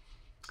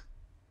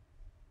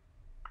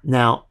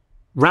 Now,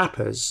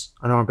 rappers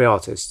and R&B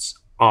artists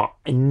are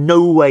in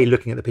no way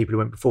looking at the people who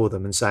went before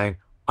them and saying,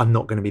 I'm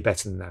not going to be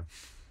better than them.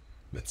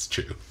 That's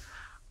true.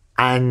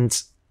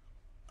 And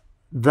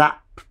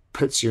that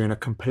puts you in a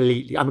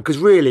completely, because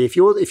really, if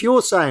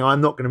you're saying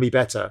I'm not going to be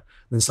better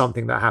than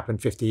something that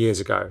happened 50 years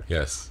ago,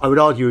 yes, I would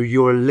argue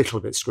you're a little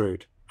bit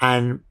screwed.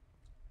 And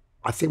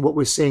I think what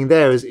we're seeing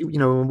there is,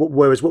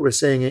 whereas what we're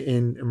seeing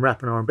in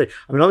rap and R&B,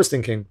 I was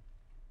thinking,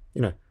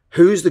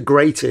 who's the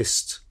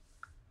greatest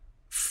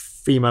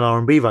female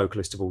R&B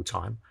vocalist of all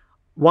time?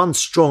 One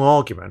strong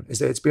argument is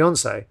that it's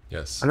Beyonce.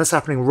 Yes. And that's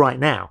happening right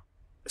now.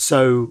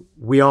 So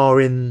we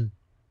are in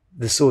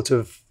the sort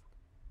of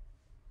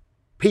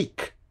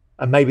peak,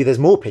 and maybe there's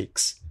more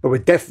peaks, but we're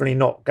definitely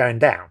not going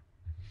down.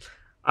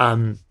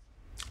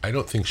 I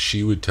don't think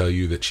she would tell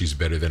you that she's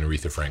better than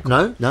Aretha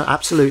Franklin. No,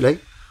 absolutely.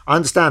 I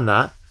understand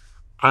that.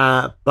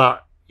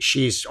 But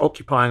she's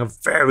occupying a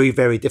very,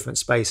 very different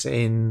space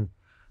in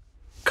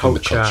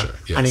culture,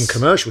 yes. and in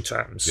commercial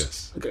terms.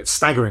 Yes. It's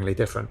staggeringly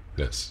different.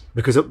 Yes.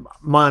 Because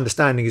my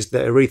understanding is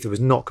that Aretha was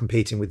not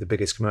competing with the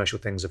biggest commercial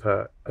things of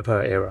her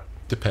era.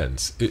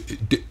 Depends.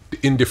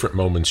 In different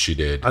moments she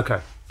did.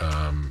 Okay.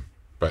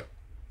 But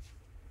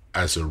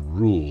as a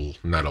rule,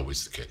 not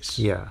always the case.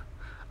 Yeah.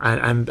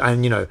 And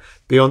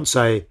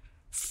Beyonce,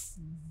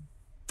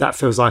 that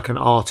feels like an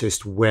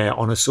artist where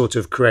on a sort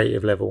of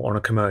creative level, on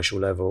a commercial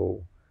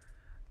level,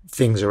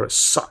 things are at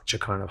such a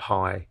kind of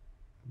high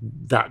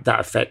that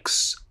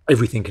affects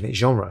everything in its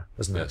genre,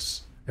 doesn't it?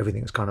 Yes.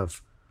 Everything's kind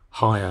of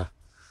higher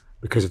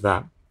because of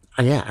that.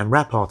 And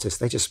rap artists,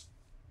 they just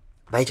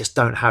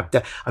don't have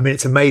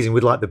it's amazing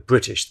with like the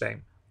British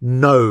thing.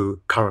 No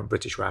current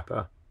British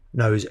rapper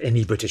knows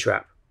any British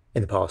rap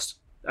in the past.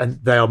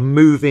 And they are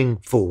moving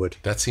forward.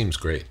 That seems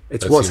great.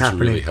 It's that what's seems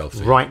happening really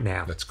healthy. right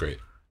now. That's great.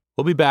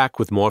 We'll be back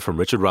with more from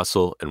Richard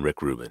Russell and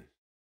Rick Rubin.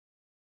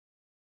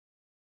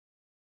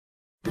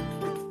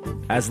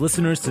 As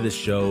listeners to this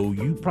show,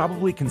 you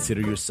probably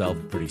consider yourself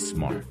pretty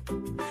smart.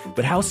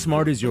 But how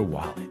smart is your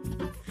wallet?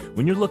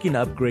 When you're looking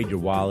to upgrade your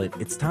wallet,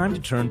 it's time to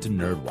turn to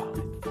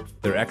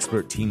NerdWallet. Their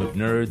expert team of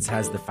nerds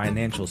has the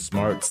financial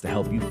smarts to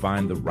help you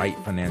find the right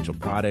financial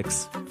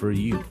products for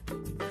you.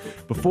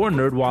 Before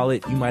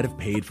NerdWallet, you might have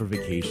paid for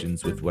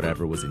vacations with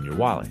whatever was in your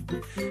wallet.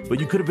 But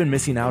you could have been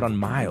missing out on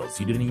miles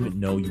you didn't even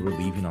know you were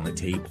leaving on the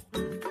table.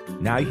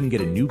 Now you can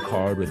get a new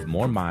card with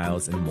more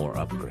miles and more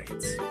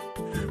upgrades.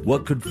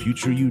 What could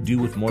future you do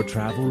with more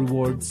travel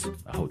rewards?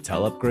 A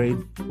hotel upgrade?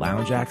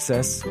 Lounge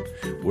access?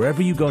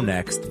 Wherever you go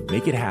next,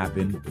 make it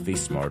happen with a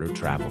smarter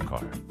travel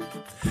card.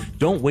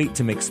 Don't wait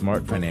to make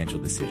smart financial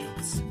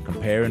decisions.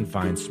 Compare and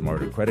find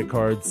smarter credit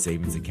cards,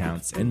 savings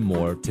accounts, and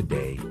more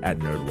today at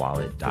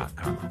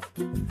NerdWallet.com.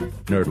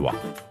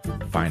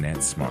 NerdWallet.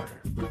 Finance smarter.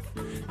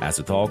 As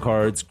with all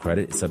cards,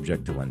 credit is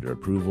subject to lender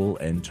approval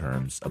and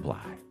terms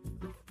apply.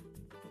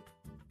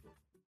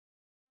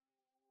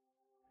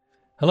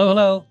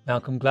 Hello.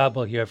 Malcolm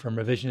Gladwell here from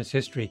Revisionist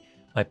History,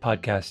 my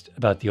podcast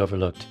about the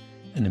overlooked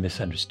and the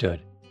misunderstood.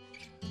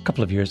 A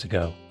couple of years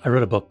ago, I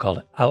wrote a book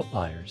called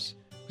Outliers.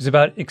 It was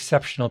about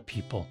exceptional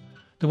people,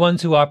 the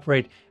ones who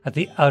operate at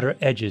the outer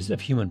edges of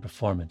human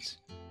performance.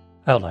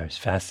 Outliers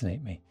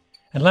fascinate me.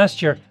 And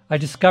last year, I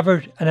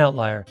discovered an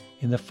outlier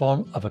in the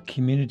form of a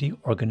community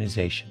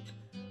organization,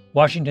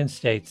 Washington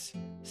State's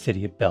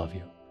City of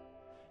Bellevue.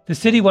 The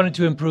city wanted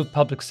to improve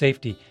public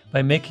safety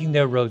by making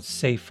their roads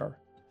safer.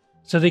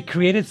 So they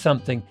created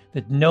something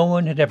that no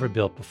one had ever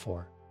built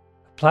before,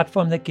 a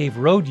platform that gave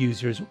road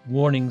users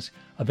warnings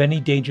of any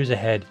dangers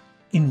ahead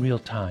in real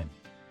time.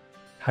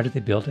 How did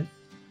they build it?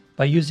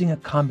 By using a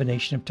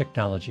combination of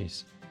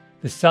technologies: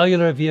 the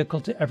Cellular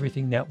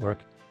Vehicle-to-Everything network,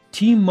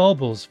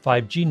 T-Mobile's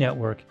 5G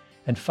network,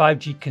 and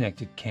 5G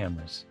connected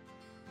cameras.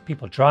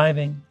 People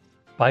driving,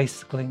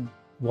 bicycling,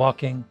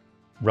 walking,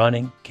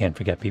 running, can't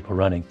forget people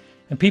running,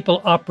 and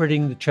people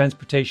operating the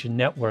transportation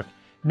network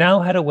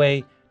now had a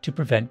way to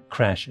prevent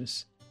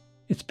crashes.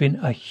 It's been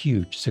a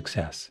huge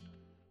success.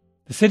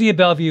 The City of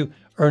Bellevue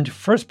earned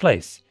first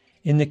place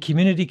in the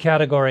community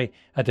category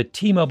at the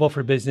T-Mobile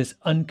for Business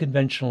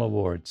Unconventional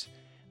Awards,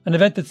 an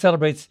event that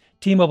celebrates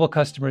T-Mobile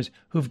customers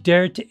who've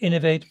dared to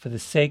innovate for the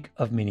sake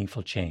of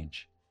meaningful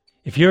change.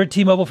 If you're a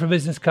T-Mobile for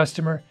Business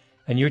customer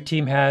and your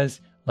team has,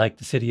 like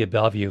the City of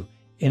Bellevue,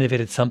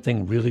 innovated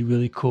something really,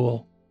 really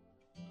cool,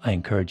 I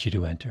encourage you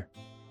to enter.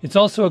 It's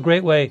also a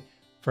great way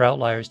for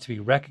Outliers to be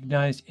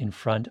recognized in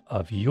front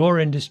of your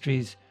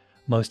industry's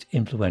most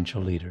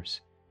influential leaders.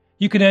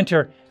 You can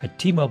enter at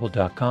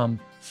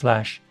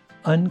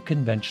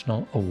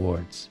tmobile.com/unconventional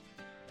awards.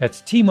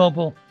 That's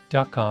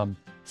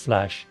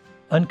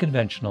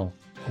tmobile.com/unconventional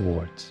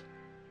awards.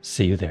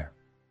 See you there.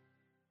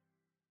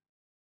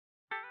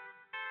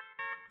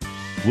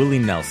 Willie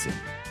Nelson,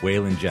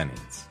 Waylon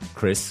Jennings,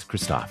 Chris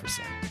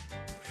Christopherson.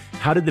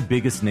 How did the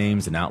biggest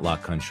names in outlaw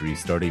country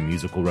start a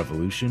musical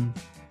revolution?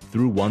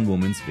 Through one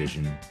woman's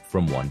vision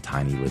from one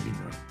tiny living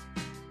room.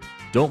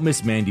 Don't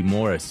miss Mandy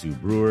Moore as Sue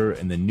Brewer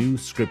in the new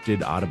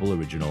scripted Audible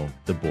original,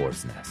 The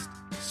Boar's Nest,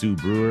 Sue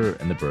Brewer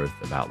and the Birth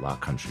of Outlaw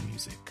Country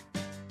Music.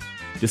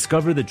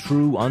 Discover the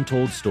true,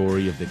 untold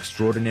story of the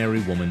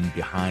extraordinary woman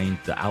behind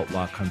the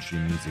outlaw country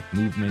music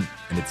movement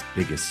and its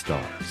biggest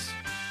stars.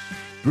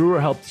 Brewer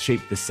helped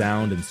shape the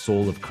sound and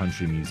soul of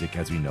country music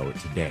as we know it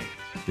today,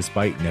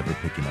 despite never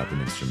picking up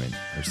an instrument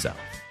herself.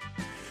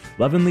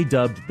 Lovingly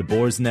dubbed The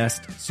Boar's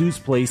Nest, Sue's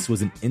Place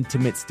was an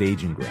intimate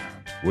staging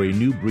ground where a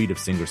new breed of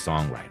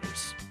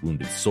singer-songwriters,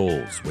 wounded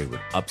souls,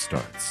 wayward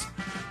upstarts,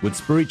 would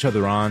spur each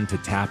other on to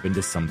tap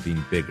into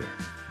something bigger,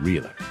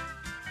 realer.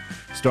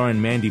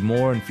 Starring Mandy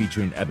Moore and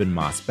featuring Eben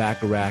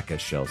Moss-Bacharach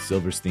as Shel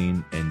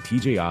Silverstein and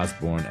TJ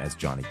Osborne as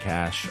Johnny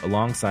Cash,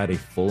 alongside a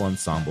full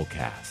ensemble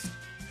cast.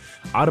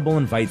 Audible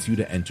invites you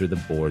to enter The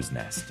Boar's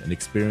Nest and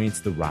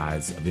experience the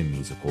rise of a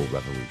musical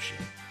revolution.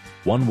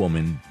 One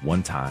woman,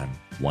 one time,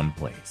 one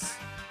place.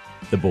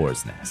 The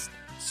Boar's Nest,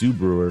 Sue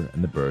Brewer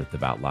and the Birth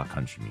of Outlaw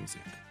Country Music.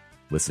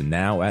 Listen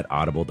now at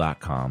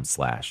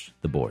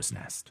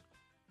audible.com/theboarsnest.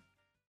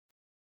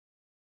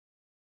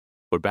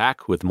 We're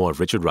back with more of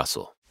Richard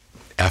Russell.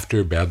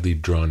 After Badly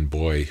Drawn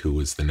Boy, who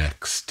was the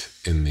next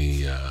in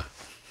the...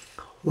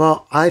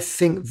 Well, I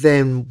think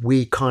then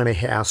we kind of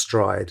hit our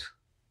stride.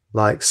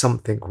 Like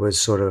something was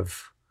sort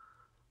of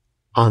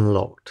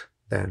unlocked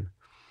then.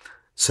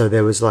 So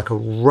there was like a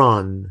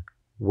run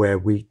where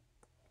we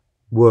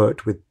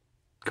worked with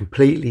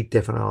completely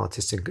different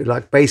artists.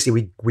 Like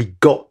basically we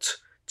got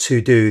to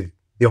do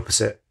the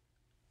opposite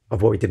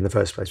of what we did in the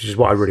first place, which is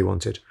what I really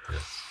wanted.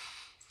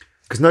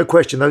 Because no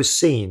question, those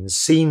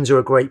scenes are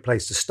a great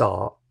place to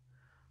start.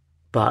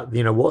 But,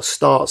 you know, what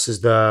starts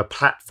as the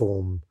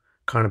platform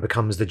kind of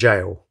becomes the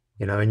jail,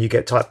 you know, and you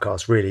get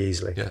typecast really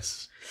easily.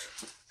 Yes.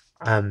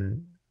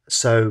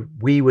 So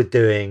we were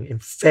doing in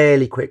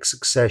fairly quick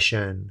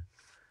succession,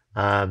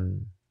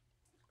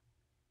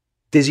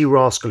 Dizzy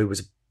Rascal, who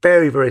was a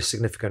very, very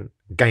significant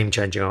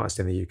game-changing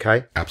artist in the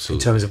UK.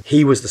 Absolutely. In terms of,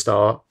 he was the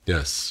star.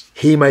 Yes.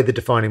 He made the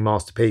defining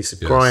masterpiece of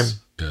grime.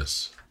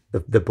 Yes.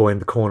 The Boy in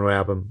the Corner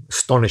album,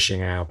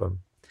 astonishing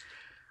album.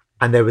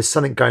 And there was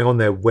something going on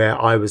there where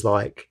I was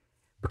like,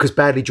 because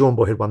Badly Drawn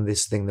Boy had won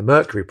this thing, the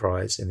Mercury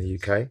Prize in the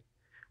UK,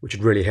 which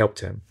had really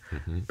helped him.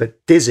 Mm-hmm.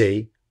 But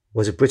Dizzy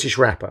was a British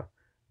rapper.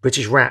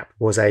 British rap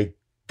was a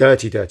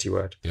dirty, dirty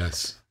word.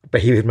 Yes.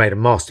 But he had made a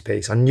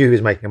masterpiece. I knew he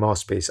was making a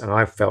masterpiece. And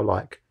I felt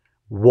like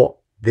what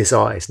this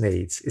artist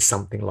needs is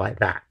something like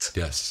that.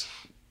 Yes.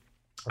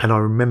 And I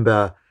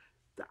remember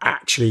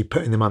actually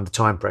putting them under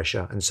time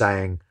pressure and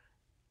saying,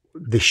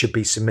 this should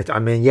be submitted. I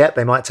mean, yeah,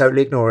 they might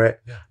totally ignore it,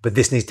 but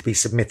this needs to be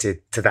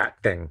submitted to that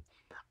thing.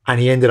 And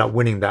he ended up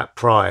winning that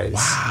prize.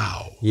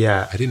 Wow.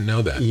 Yeah. I didn't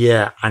know that.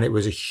 Yeah. And it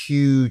was a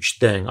huge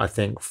thing, I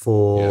think,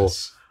 for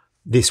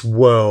this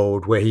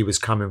world where he was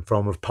coming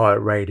from of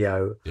pirate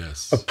radio,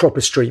 of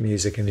proper street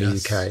music in the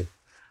UK.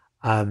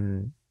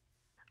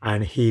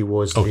 And he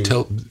was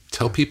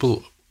tell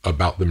people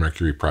about the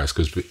Mercury Prize,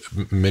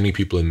 because many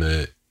people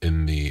in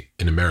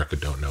America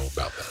don't know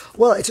about that.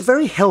 Well, it's a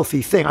very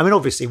healthy thing. I mean,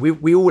 obviously,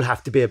 we all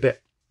have to be a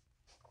bit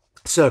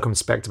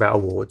circumspect about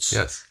awards.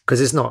 Yes. Because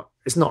it's not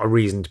a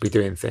reason to be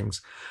doing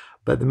things.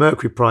 But the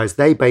Mercury Prize,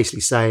 they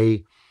basically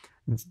say,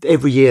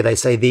 every year they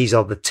say these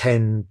are the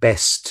 10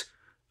 best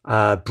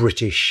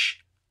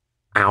British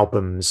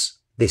albums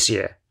this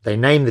year. They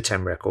name the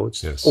 10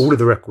 records. Yes. All of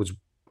the records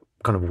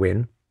kind of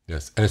win.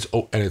 Yes. And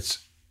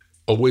it's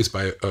always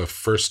by a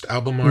first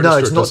album artist? No,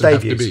 it's or not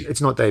debuts.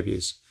 It's not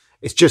debuts.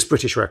 It's just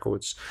British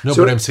records. No,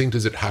 so, but I'm saying,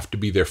 does it have to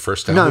be their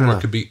first album? No. Or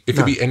it could be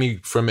any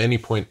from any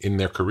point in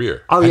their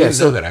career. Oh, I didn't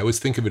know that. I always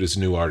think of it as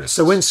new artists.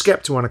 So when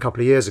Skepta won a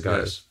couple of years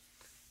ago,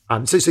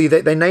 so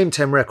they named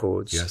 10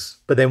 records,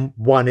 but then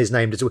one is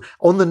named as well.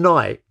 On the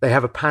night, they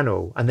have a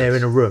panel and they're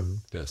in a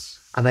room,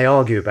 and they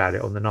argue about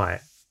it on the night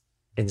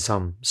in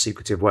some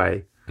secretive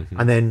way. Mm-hmm.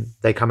 And then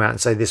they come out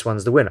and say this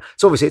one's the winner.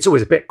 So obviously it's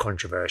always a bit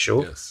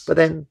controversial, but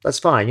then that's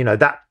fine. You know,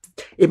 that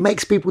it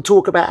makes people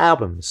talk about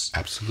albums.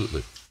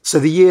 Absolutely. So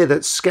the year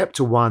that Skepta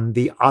won,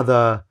 the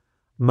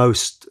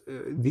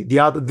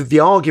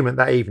argument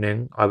that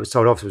evening, I was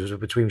told afterwards, was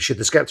between should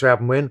the Skepta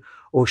album win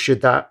or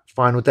should that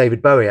final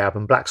David Bowie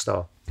album, Black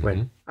Star, win?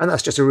 Mm-hmm. And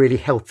that's just a really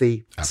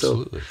healthy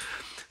sort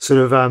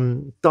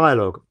of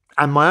dialogue.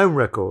 And my own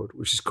record,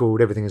 which is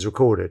called Everything Is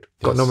Recorded,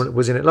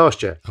 was in it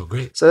last year. Oh,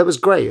 great! So that was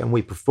great, and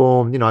we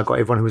performed. You know, I got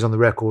everyone who was on the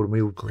record, and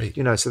we all, great.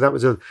 You know, so that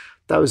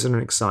was an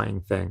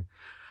exciting thing.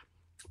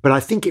 But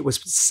I think it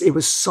was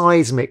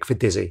seismic for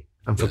Dizzy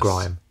and for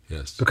grime.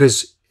 Yes,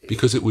 because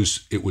it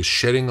was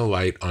shedding a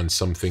light on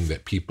something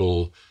that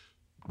people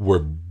were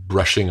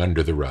brushing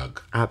under the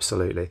rug.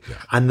 Absolutely,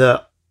 and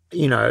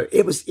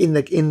it was in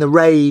the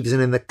raves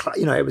and in the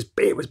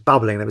it was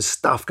bubbling. There was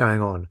stuff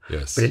going on.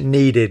 Yes, but it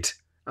needed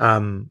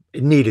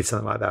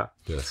something like that.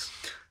 Yes.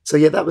 So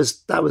yeah, that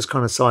was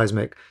kind of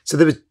seismic. So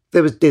there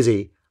was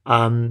Dizzy.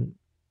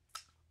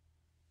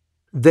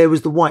 There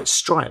was the White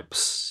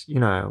Stripes.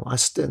 You know, I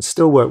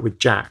still work with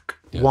Jack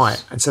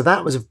White, and so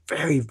that was a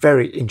very,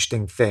 very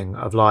interesting thing.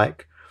 Of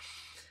like,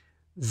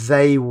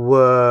 they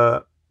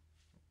were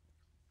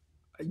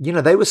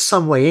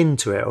some way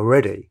into it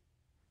already,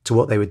 to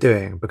what they were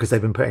doing, because they've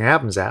been putting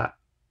albums out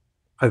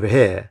over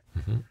here.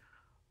 Mm-hmm.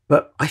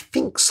 But I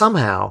think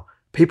somehow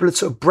people had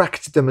sort of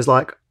bracketed them as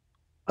like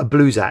a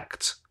blues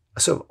act, a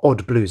sort of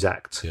odd blues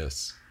act.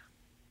 Yes.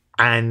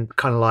 And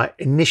kind of like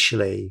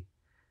initially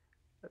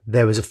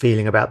there was a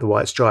feeling about the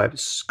White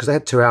Stripes, because they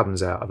had 2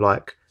 albums out, of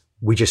like,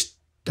 we just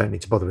don't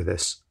need to bother with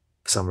this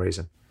for some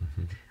reason.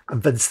 Mm-hmm.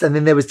 And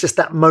then there was just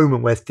that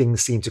moment where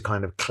things seemed to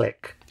kind of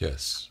click.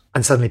 Yes.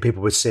 And suddenly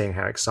people were seeing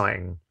how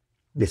exciting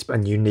this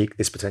and unique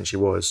this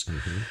potentially was.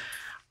 Mm-hmm.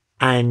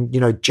 And,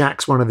 you know,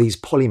 Jack's one of these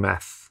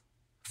polymath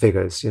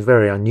figures. It's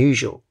very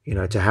unusual, you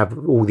know, to have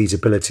all these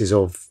abilities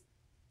of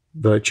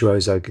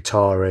virtuoso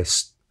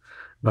guitarist,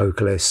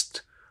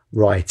 vocalist,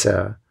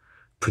 writer,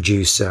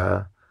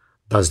 producer,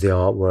 does the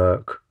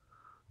artwork,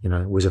 you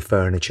know, was a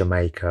furniture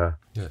maker.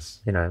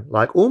 Yes. You know,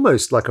 like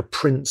almost like a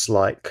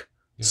Prince-like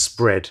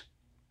spread.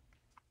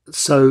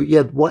 So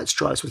yeah, White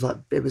Stripes was like,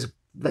 they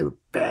were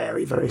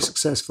very, very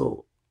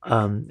successful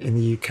in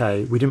the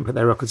UK. We didn't put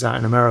their records out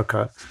in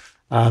America,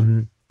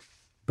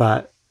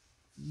 but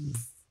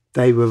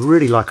they were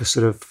really like a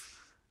sort of,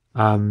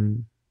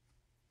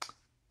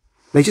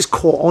 they just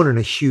caught on in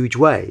a huge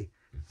way,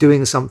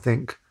 doing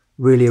something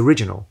really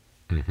original.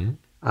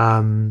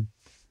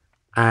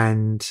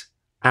 And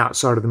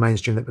outside of the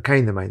mainstream that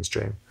became the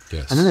mainstream.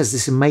 Yes. And then there's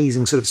this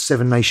amazing sort of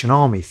Seven Nation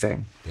Army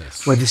thing,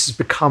 where this has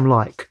become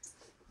like,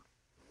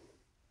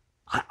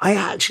 I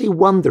actually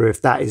wonder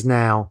if that is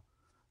now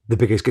the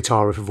biggest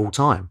guitar riff of all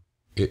time.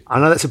 I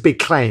know that's a big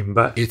claim,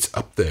 but it's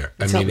up there.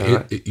 It's up there,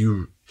 right?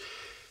 You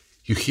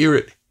hear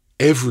it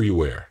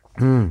everywhere.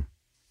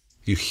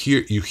 You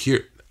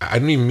hear. I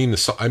don't even mean the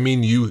song. I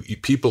mean you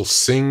people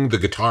sing the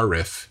guitar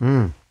riff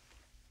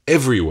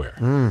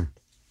everywhere.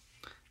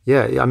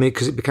 Yeah, I mean,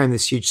 because it became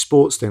this huge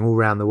sports thing all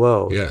around the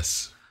world.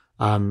 Yes.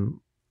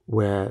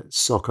 Where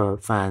soccer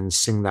fans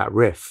sing that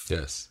riff.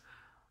 Yes.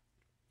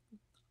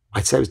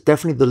 I'd say it was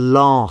definitely the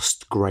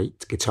last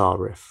great guitar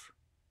riff.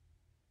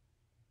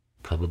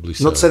 Probably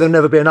so. Not to say there'll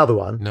never be another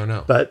one.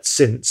 No. But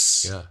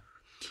since. Yeah.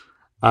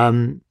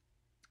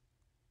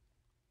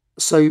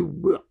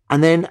 So,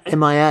 and then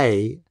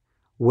MIA,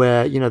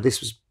 where,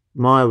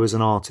 Maya was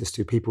an artist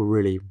who people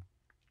really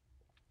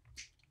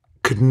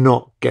could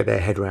not get their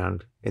head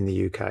around in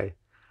the UK.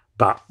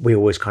 But we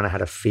always kind of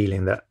had a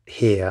feeling that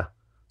here,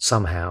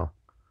 somehow,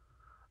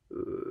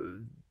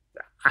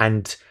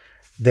 and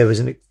there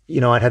was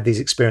I'd had these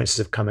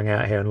experiences of coming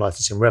out here and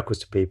licensing records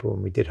to people,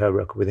 and we did her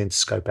record with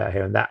Interscope out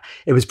here, and that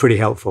it was pretty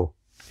helpful.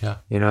 Yeah.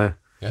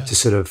 To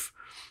sort of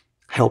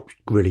help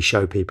really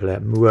show people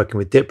it. And we're working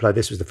with Diplo.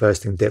 This was the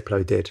first thing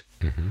Diplo did.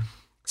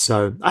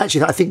 So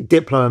actually, I think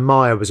Diplo and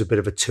Maya was a bit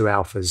of a two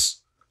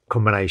alphas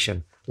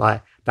combination.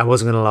 Like, that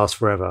wasn't going to last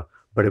forever,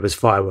 but it was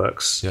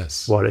fireworks.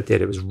 Yes. While it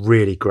did, it was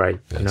really great.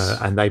 Yes.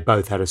 And they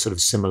both had a sort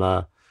of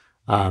similar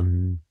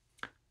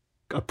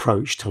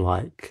approach to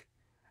like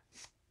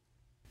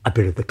a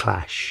bit of the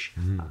Clash,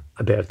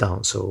 a bit of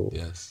dancehall,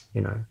 yes,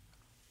 a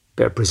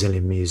bit of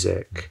Brazilian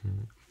music,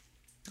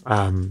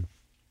 and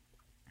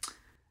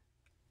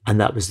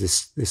that was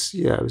this.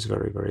 It was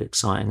very, very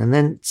exciting. And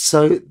then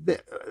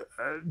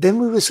then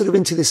we were sort of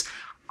into this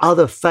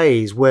other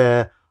phase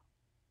where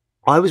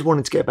I was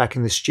wanting to get back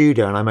in the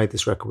studio, and I made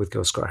this record with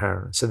Gil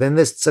Scott-Heron. So then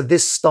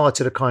this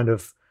started a kind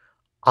of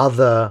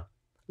other,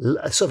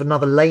 sort of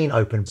another lane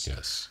opened.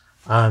 Yes.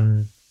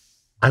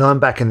 And I'm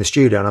back in the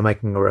studio, and I'm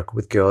making a record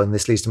with Gil, and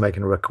this leads to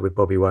making a record with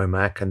Bobby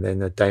Womack, and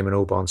then a Damon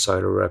Albarn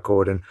solo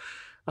record. And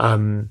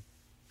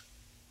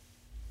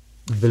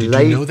did you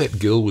know that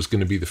Gil was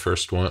going to be the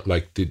first one?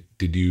 Like, did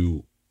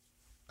you?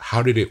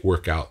 How did it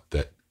work out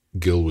that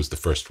Gil was the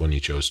first one you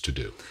chose to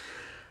do?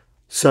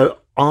 So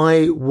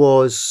I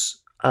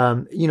was,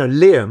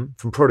 Liam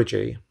from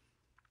Prodigy.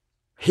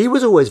 He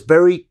was always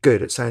very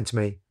good at saying to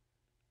me,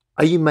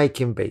 "Are you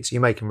making beats? Are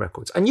you making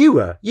records?" And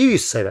you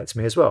used to say that to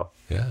me as well.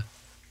 Yeah.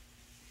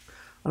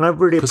 And I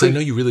really, because I know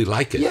you really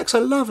like it. Yeah, because I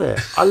love it.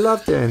 I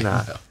love doing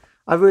that.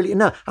 I really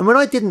know. And when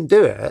I didn't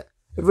do it,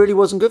 it really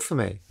wasn't good for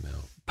me. No.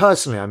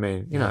 Personally, I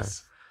mean,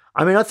 Yes.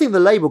 I think the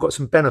label got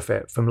some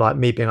benefit from like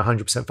me being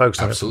 100%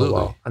 focused on it for Absolutely. a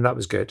while, and that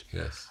was good.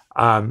 Yes.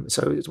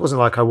 So it wasn't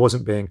like I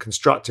wasn't being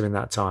constructive in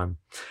that time.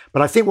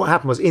 But I think what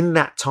happened was, in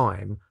that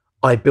time,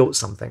 I built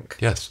something.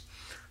 Yes.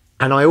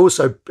 And I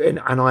also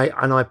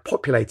I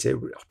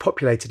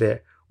populated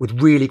it with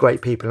really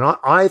great people. And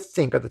I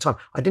think at the time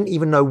I didn't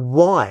even know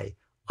why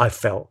I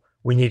felt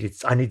I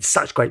needed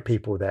such great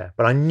people there,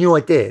 but I knew I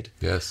did.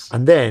 Yes.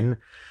 And then,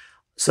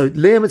 so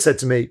Liam had said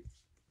to me,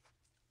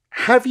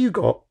 "Have you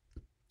got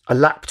a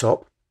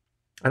laptop,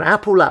 an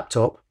Apple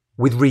laptop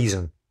with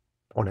Reason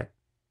on it?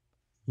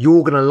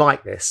 You're going to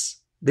like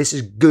this. This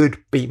is good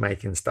beat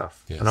making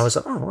stuff." Yes. And I was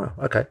like, "Oh, wow,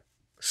 okay.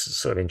 This is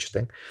sort of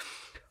interesting."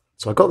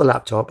 So I got the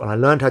laptop and I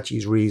learned how to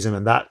use Reason,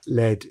 and that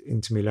led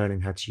into me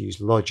learning how to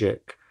use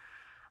Logic.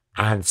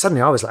 And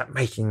suddenly I was like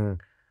making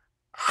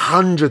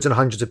hundreds and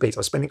hundreds of beats. I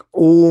was spending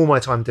all my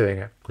time doing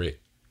it. Great.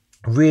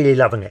 Really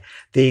loving it.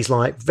 These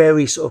like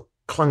very sort of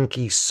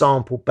clunky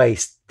sample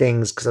based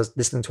things, because I was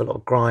listening to a lot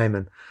of grime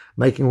and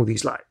making all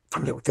these like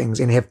fun little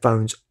things in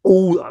headphones,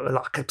 all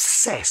like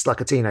obsessed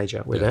like a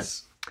teenager with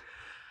it.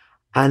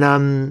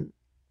 And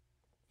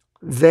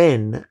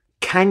then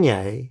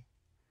Kanye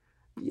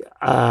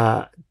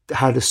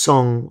had a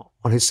song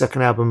on his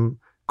second album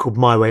called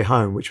My Way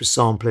Home, which was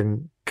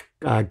sampling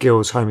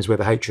Gil's Home Is Where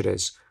the Hatred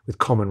Is, with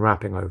Common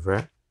rapping over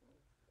it.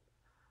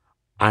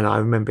 And I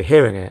remember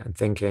hearing it and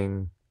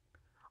thinking,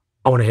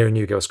 I want to hear a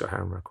new Gil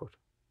Scott-Heron record.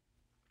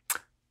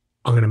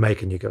 I'm going to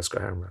make a new Gil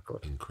Scott-Heron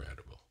record.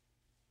 Incredible.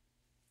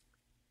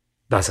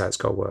 That's how it's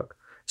got to work.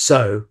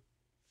 So,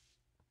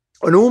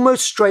 and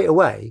almost straight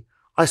away,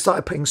 I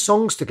started putting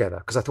songs together,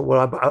 because I thought,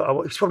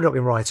 well, he's probably not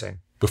been writing.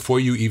 Before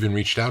you even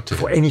reached out to him?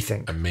 Before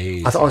anything.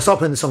 Amazing. I thought, I'll start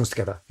putting the songs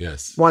together.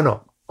 Yes. Why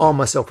not? Arm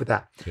myself with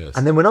that. Yes.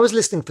 And then when I was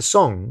listening for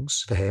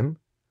songs for him,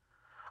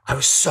 I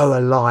was so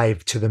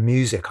alive to the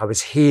music. I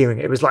was hearing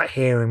it. It was like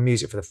hearing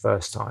music for the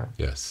first time.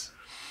 Yes.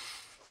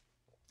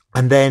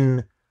 And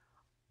then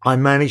I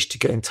managed to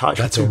get in touch with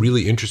him. That's a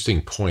really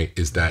interesting point,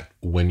 is that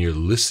when you're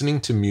listening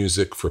to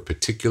music for a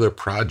particular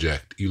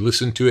project, you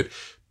listen to it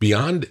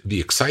beyond the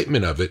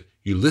excitement of it.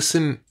 you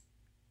listen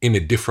in a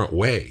different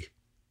way.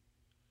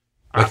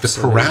 Like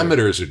Absolutely. the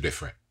parameters are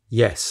different.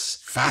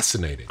 Yes.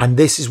 Fascinating. And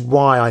this is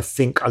why I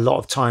think a lot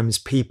of times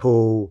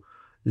people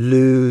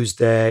lose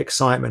their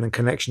excitement and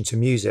connection to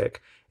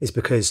music, is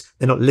because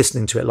they're not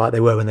listening to it like they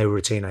were when they were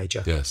a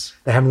teenager. Yes.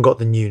 They haven't got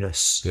the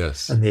newness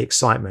Yes. and the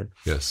excitement.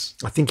 Yes.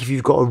 I think if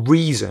you've got a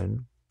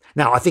reason,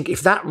 now I think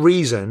if that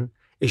reason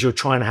is you're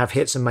trying to have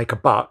hits and make a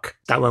buck,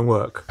 that won't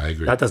work. I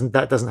agree. That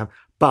doesn't have,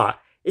 but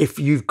if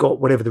you've got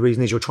whatever the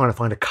reason is, you're trying to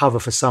find a cover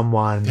for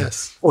someone,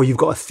 Yes. or you've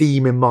got a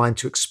theme in mind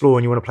to explore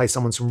and you want to play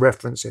someone some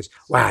references.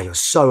 Wow, you're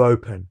so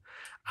open.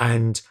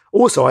 And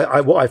also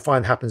what I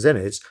find happens then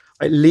is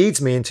it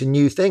leads me into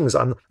new things.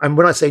 And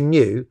when I say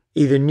new,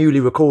 either newly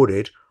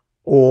recorded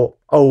or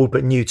old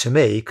but new to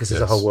me, because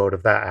there's a whole world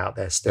of that out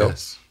there still.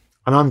 Yes.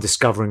 And I'm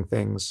discovering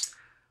things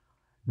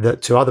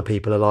that to other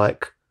people are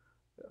like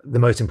the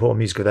most important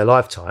music of their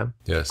lifetime.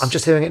 Yes. I'm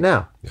just hearing it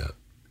now. Yeah.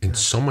 It's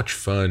so much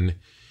fun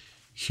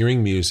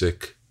hearing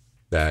music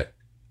that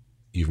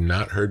you've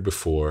not heard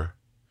before,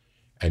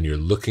 and you're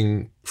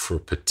looking for a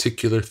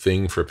particular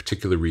thing for a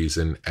particular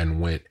reason,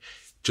 and went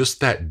just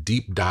that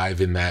deep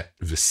dive in that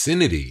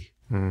vicinity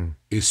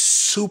is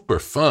super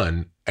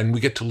fun. And we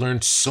get to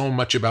learn so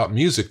much about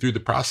music through the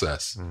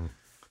process.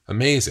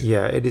 Amazing.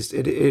 Yeah, it is.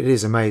 It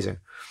is amazing.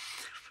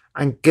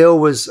 And Gil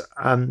was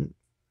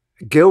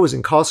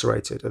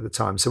incarcerated at the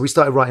time, so we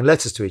started writing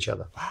letters to each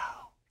other.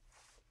 Wow.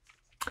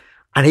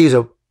 And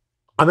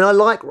I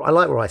like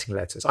writing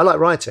letters. I like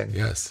writing.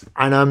 Yes.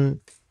 And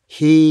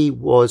he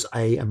was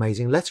an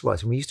amazing letter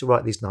writer. We used to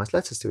write these nice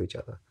letters to each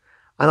other.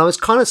 And I was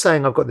kind of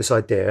saying, I've got this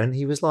idea. And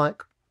he was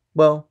like,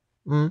 well,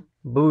 but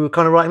we were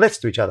kind of writing letters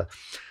to each other.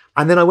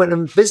 And then I went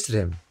and visited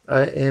him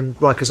in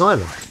Rikers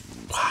Island.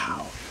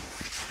 Wow.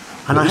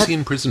 And What was he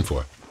in prison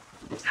for?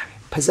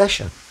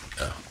 Possession.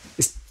 Oh.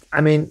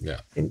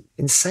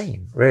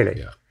 Insane, really.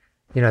 Yeah.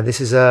 You know, this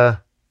is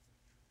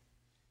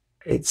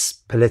it's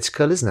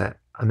political, isn't it?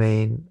 I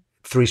mean,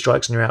 3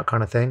 strikes and you're out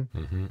kind of thing.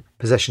 Mm-hmm.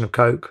 Possession of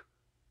coke.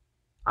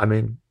 I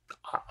mean,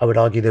 I would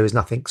argue there is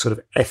nothing sort of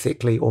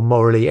ethically or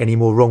morally any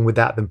more wrong with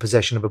that than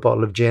possession of a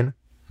bottle of gin.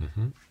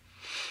 Mm-hmm.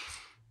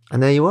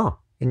 And there you are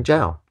in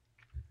jail.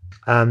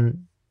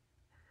 And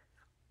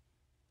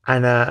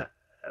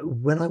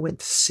when I went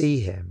to see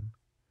him,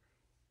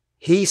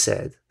 he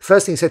said, the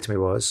first thing he said to me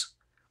was,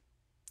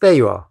 there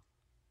you are.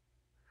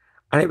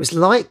 And it was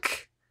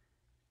like,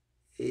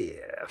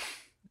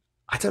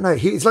 I don't know,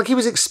 it's like he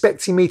was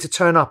expecting me to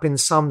turn up in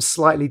some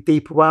slightly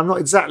deeper way. I'm not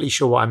exactly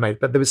sure what I made,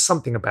 but there was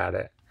something about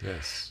it.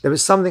 Yes. There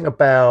was something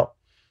about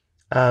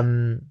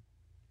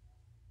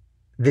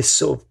this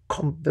sort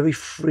of very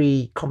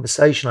free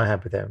conversation I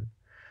had with him.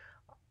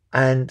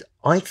 And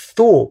I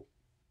thought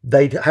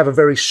they'd have a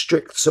very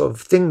strict sort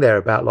of thing there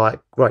about like,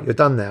 right, you're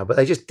done now. But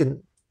they just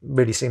didn't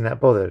really seem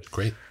that bothered.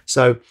 Great.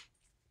 So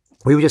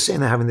we were just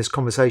sitting there having this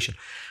conversation.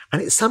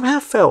 And it somehow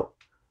felt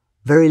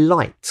very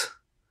light.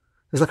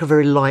 There's like a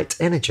very light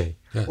energy.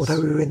 Yes.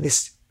 Although we were in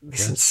this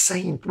Yes.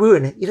 insane, we were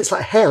in it. It's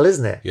like hell,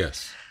 isn't it?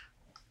 Yes.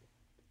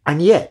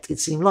 And yet it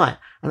seemed light.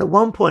 And at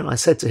one point I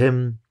said to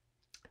him,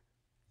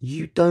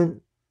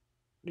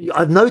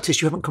 I've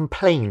noticed you haven't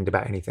complained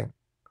about anything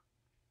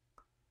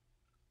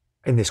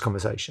in this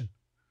conversation.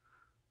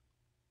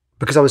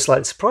 Because I was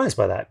slightly surprised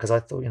by that, because I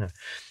thought,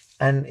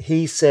 and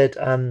he said,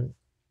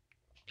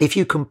 if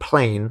you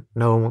complain,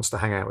 no one wants to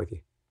hang out with you.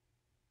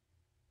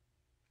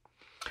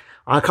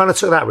 I kind of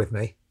took that with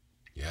me.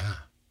 Yeah.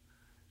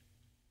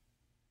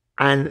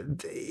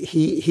 And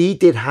he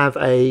did have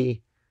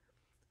he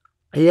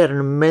had an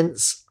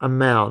immense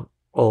amount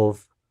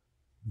of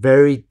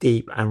very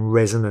deep and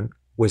resonant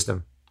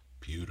wisdom.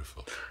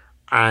 Beautiful.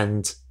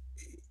 And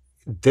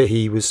that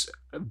he was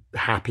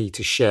happy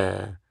to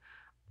share.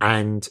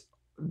 And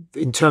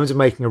in terms of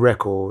making a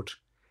record,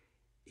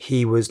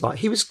 he was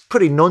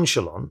pretty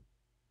nonchalant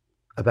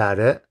about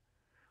it.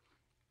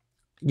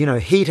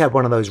 He'd had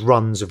one of those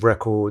runs of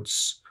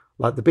records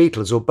like the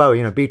Beatles or Bowie,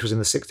 Beatles in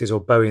the 60s or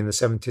Bowie in the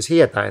 70s. He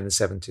had that in the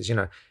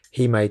 70s,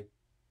 he made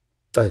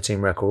 13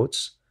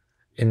 records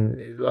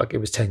in it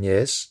was 10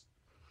 years.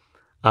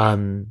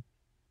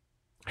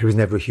 He was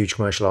never a huge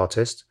commercial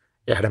artist.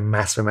 It had a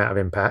massive amount of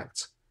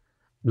impact,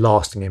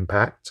 lasting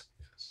impact.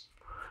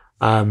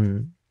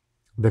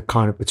 The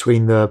kind of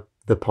between the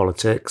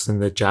politics and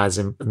the jazz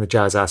and the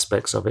jazz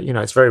aspects of it,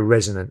 it's very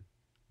resonant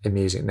in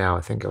music now.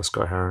 I think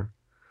Oscar Heron,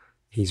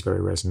 he's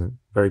very resonant,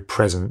 very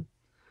present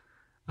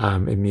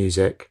in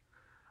music.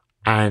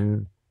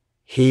 And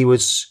he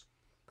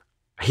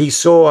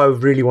saw I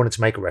really wanted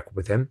to make a record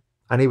with him,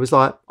 and he was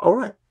like, all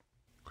right,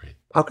 Great.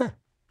 Okay,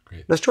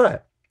 Great. Let's try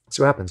it,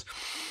 see what happens.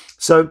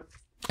 So,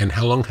 and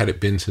how long had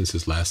it been since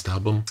his last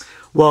album?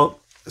 Well,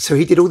 so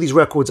he did all these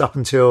records up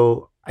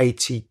until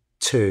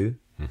 82.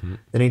 Mm-hmm.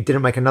 Then he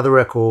didn't make another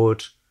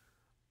record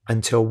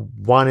until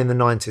one in the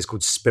 90s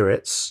called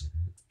Spirits,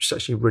 which is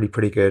actually really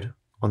pretty good,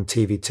 on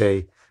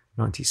TVT,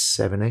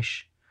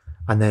 97-ish.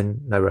 And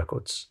then no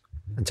records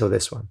until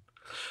this one.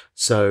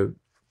 So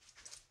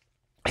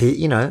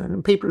he,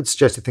 and people had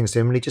suggested things to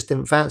him and he just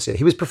didn't fancy it.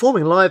 He was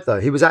performing live though.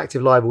 He was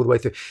active live all the way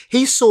through.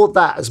 He saw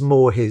that as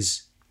more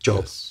his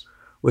job,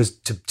 was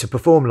to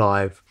perform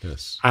live.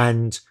 Yes.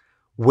 And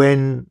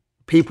when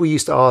people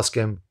used to ask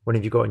him, when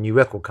have you got a new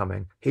record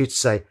coming? He used to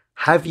say,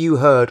 have you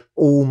heard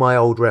all my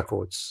old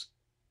records?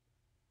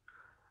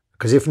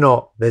 Because if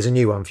not, there's a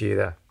new one for you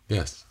there.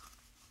 Yes.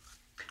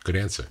 Good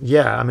answer.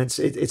 Yeah, I mean,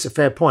 it's a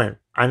fair point.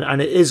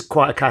 And it is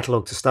quite a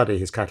catalogue to study,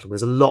 his catalogue.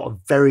 There's a lot of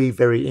very,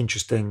 very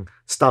interesting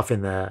stuff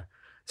in there.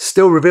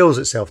 Still reveals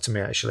itself to me,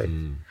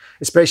 actually.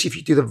 Especially if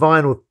you do the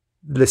vinyl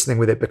listening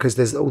with it, because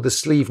there's all the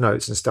sleeve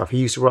notes and stuff. He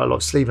used to write a lot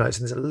of sleeve notes,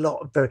 and there's a lot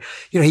of very...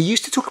 he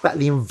used to talk about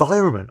the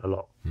environment a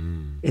lot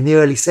in the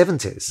early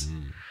 70s,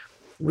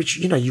 which,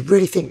 you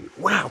really think,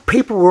 wow,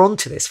 people were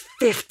onto this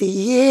 50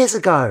 years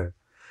ago.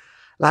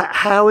 Like,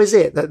 how is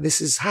it that this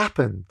has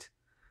happened?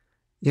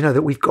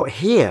 That we've got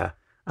here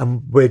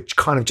and we're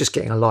kind of just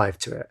getting alive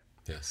to it.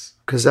 Yes.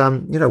 Because,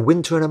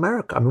 winter in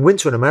America. I mean,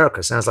 winter in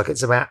America sounds like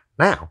it's about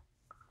now.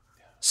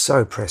 Yeah.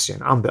 So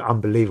prescient.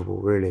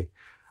 Unbelievable, really.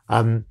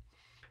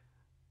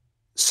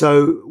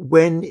 So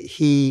when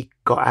he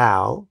got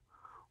out,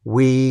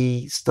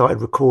 we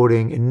started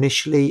recording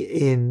initially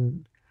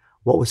in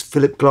what was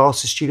Philip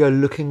Glass's studio,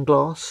 Looking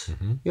Glass.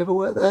 Mm-hmm. You ever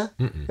worked there?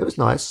 Mm-mm. It was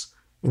nice,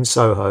 in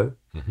Soho.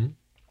 Mm-hmm.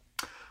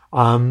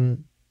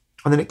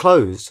 And then it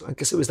closed. I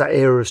guess it was that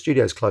era of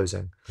studios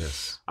closing.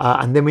 Yes.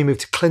 And then we moved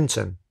to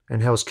Clinton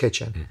in Hell's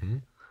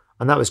Kitchen.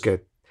 And that was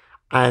good.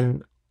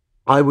 And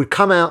I would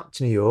come out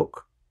to New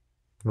York,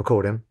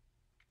 record him.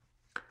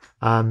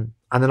 And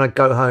then I'd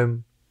go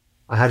home.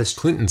 I had a...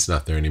 Clinton's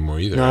not there anymore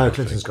either. No,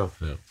 Clinton's gone.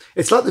 No.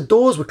 It's like the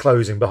doors were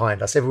closing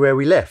behind us everywhere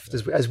we left.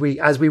 As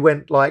we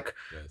went like,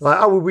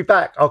 oh, we'll be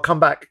back. I'll come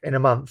back in a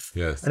month.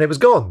 Yes. And it was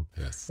gone.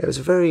 Yes. It was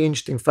a very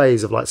interesting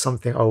phase of like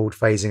something old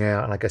phasing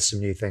out and I guess some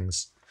new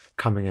things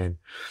coming in.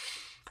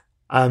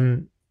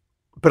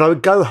 But I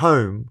would go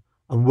home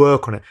and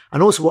work on it.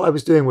 And also what I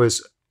was doing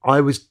was I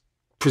was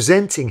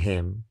presenting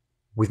him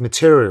with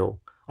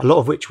material, a lot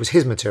of which was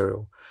his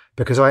material,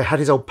 because I had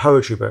his old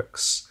poetry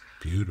books.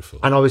 Beautiful.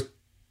 And I was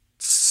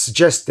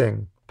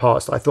suggesting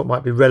parts that I thought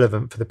might be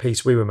relevant for the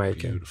piece we were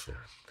making. Beautiful.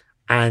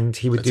 And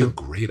he would That's a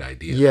great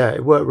idea. Yeah,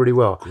 it worked really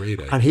well. Great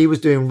idea. And he was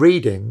doing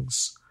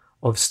readings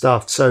of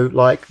stuff. So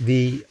like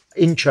the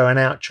intro and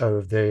outro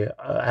of the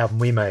album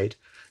we made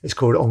is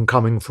called On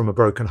Coming From a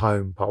Broken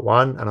Home Part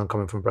 1 and On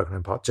Coming From a Broken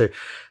Home Part 2.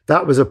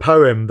 That was a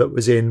poem that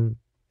was a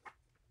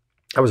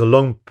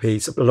long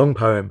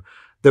poem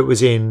that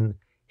was in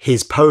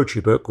his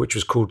poetry book, which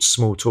was called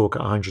Small Talk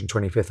at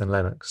 125th and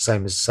Lenox,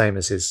 same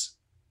as his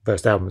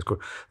first album was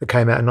called, that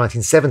came out in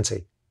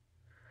 1970.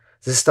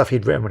 This is stuff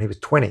he'd written when he was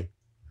 20.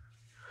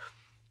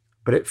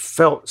 But it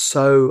felt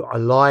so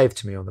alive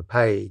to me on the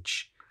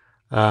page.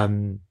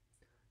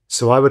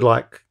 So I would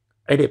like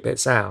edit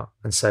bits out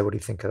and say, what do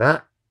you think of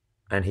that?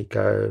 And he'd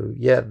go,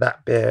 yeah,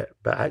 that bit,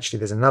 but actually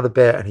there's another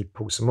bit, and he'd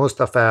pull some more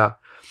stuff out.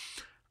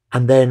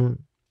 And then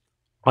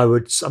I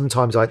would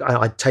sometimes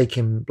I'd take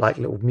him like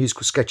little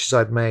musical sketches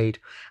I'd made.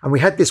 And we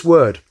had this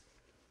word,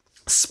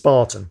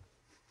 Spartan.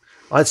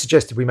 I'd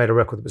suggested we made a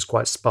record that was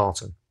quite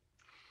Spartan.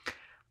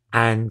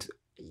 And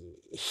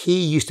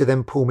he used to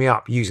then pull me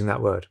up using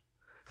that word.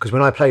 Because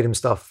when I played him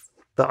stuff,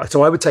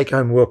 so I would take it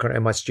home and work on it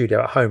in my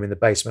studio at home in the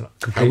basement.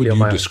 How would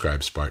you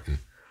describe Spartan?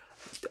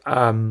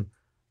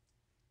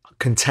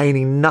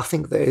 Containing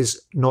nothing that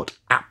is not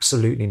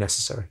absolutely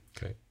necessary.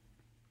 Okay.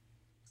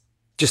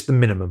 Just the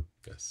minimum.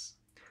 Yes.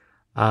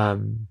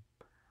 And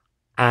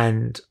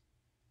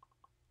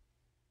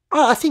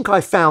I think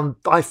I found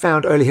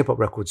early hip hop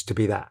records to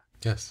be that.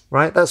 Yes.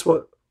 Right? That's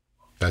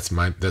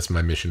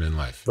my mission in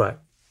life. Right.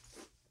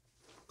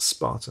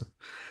 Spartan.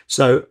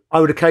 So I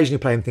would occasionally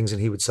play him things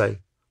and he would say,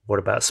 what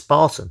about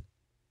Spartan?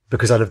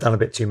 Because I'd have done a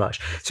bit too much.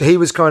 So he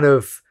was kind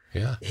of,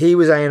 he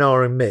was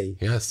A&Ring me.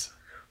 Yes.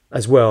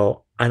 As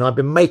well. And I've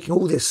been making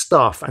all this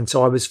stuff. And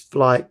so I was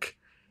like,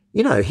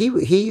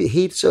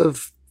 he'd sort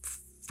of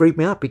freed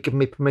me up. He'd given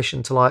me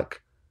permission to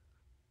like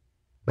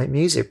make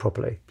music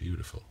properly.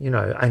 Beautiful.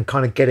 And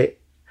kind of get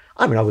it.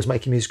 I mean, I was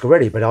making music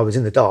already, but I was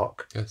in the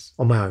dark. Yes.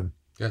 On my own.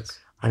 Yes.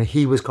 And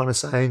he was kind of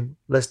saying,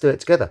 let's do it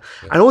together.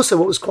 Yes. And also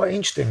what was quite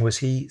interesting was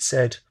he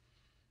said,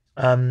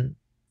 I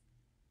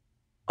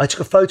took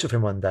a photo of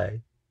him one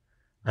day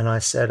and I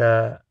said,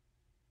 I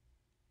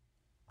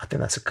think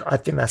that's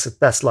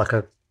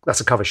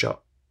a cover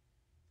shot.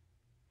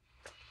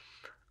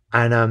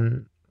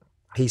 And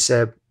he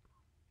said,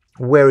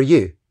 where are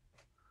you?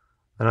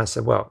 And I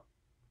said, well,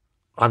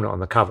 I'm not on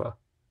the cover.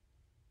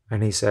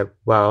 And he said,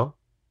 well,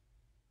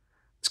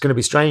 it's going to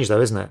be strange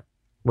though, isn't it?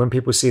 When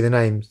people see the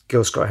names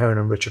Gil Scott-Heron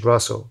and Richard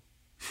Russell,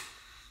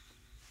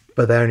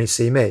 but they only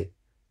see me.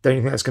 Don't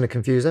you think that's going to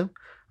confuse them?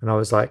 And I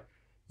was like,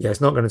 yeah,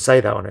 it's not going to say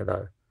that on it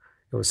though.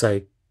 It will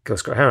say Gil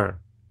Scott-Heron.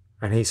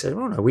 And he said,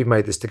 oh no, we've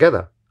made this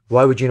together.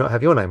 Why would you not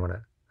have your name on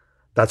it?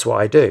 That's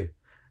what I do.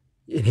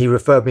 And he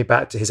referred me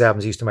back to his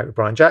albums he used to make with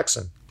Brian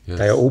Jackson. Yes.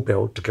 They are all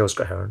billed to Gil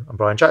Scott-Heron and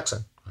Brian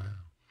Jackson. Wow.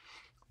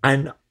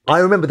 And I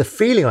remember the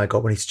feeling I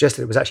got when he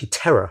suggested it was actually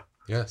terror.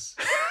 Yes.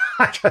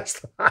 I'm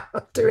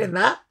not doing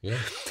that. Yeah.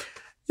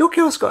 You'll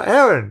kill Scott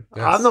Aaron.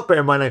 Yes. I'm not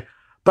putting my name.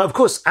 But of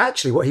course,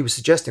 actually, what he was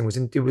suggesting was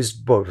it was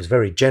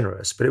very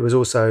generous, but it was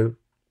also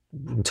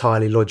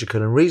entirely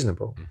logical and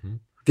reasonable. Mm-hmm.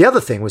 The other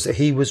thing was that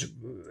he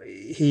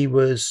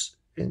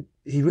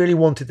really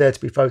wanted there to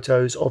be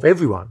photos of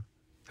everyone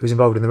who was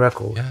involved in the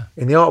record,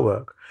 in the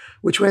artwork,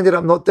 which we ended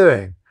up not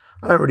doing.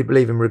 I don't really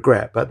believe in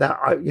regret, but that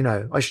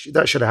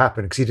that should have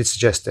happened because he did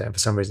suggest it, and for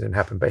some reason it didn't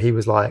happen. But he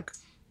was like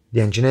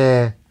the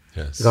engineer,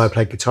 the guy who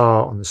played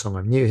guitar on the song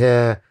 "I'm New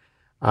Here."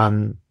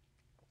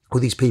 All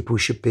these people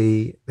should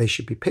be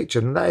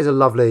pictured, and that is a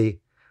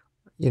lovely,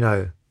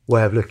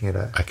 way of looking at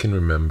it. I can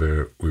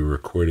remember we were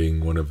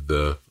recording one of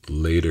the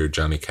later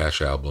Johnny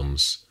Cash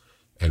albums,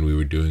 and we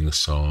were doing a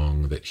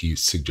song that he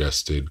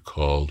suggested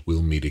called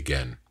 "We'll Meet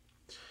Again,"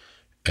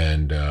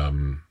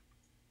 and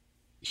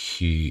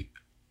he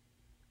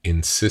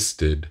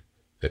insisted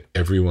that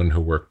everyone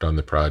who worked on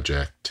the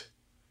project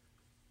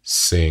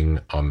sing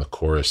on the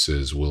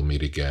choruses "We'll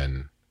Meet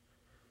Again,"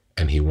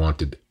 and he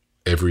wanted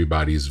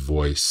everybody's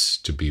voice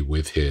to be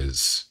with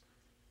his,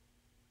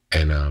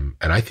 and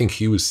I think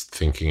he was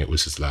thinking it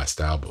was his last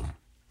album,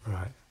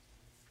 right?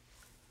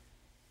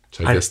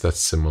 So I guess that's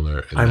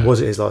similar. And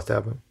was it his last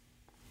album?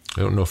 I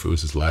don't know if it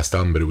was his last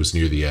album, but it was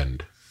near the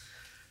end.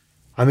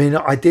 I mean,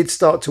 I did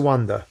start to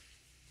wonder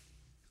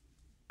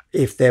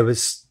if there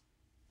was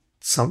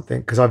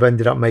something, because I've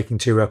ended up making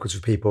 2 records for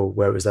people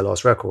where it was their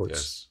last records.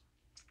 Yes.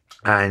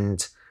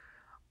 And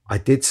I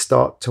did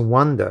start to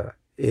wonder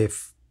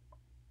if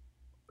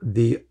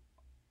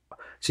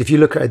so if you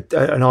look at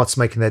an artist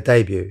making their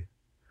debut,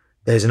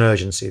 there's an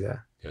urgency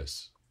there.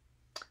 Yes.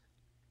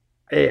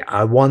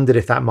 I wondered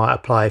if that might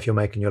apply if you're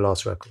making your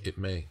last record. It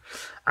may.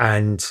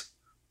 And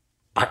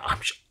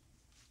I'm sure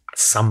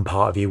some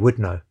part of you would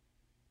know,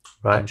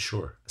 right? I'm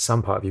sure.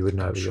 Some part of you would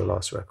know it was your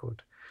last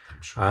record.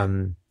 I'm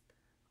sure.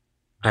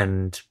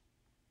 And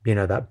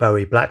that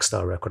Bowie Black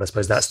Star record, I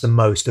suppose that's the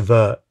most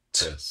overt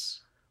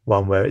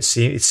one where it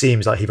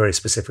seems like he very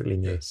specifically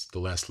knew. Yes, the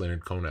last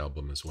Leonard Cohen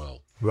album as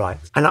well. Right.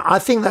 And I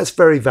think that's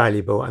very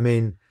valuable. I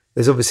mean,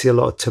 there's obviously a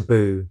lot of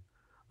taboo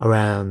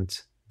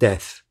around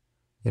death,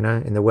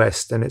 in the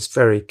West, and it's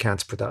very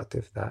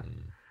counterproductive, that.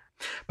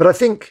 But I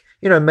think,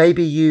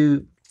 maybe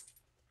you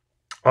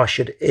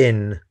ushered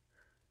in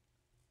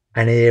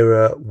an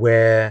era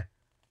where,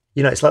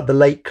 it's like the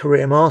late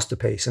career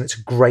masterpiece, and it's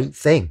a great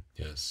thing.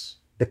 Yes.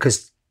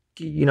 Because,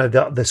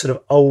 the sort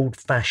of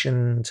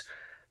old-fashioned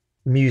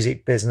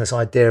music business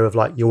idea of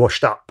like, you're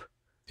washed up.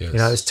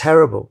 Yes. It's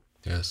terrible.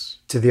 Yes.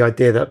 To the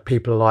idea that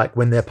people are like,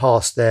 when they're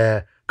past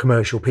their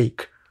commercial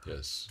peak,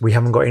 yes, we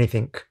haven't got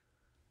anything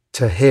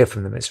to hear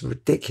from them. It's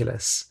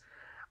ridiculous.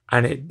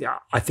 And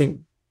I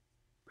think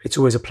it's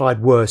always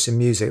applied worse in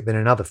music than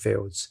in other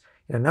fields.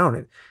 You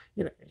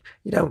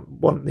don't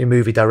want the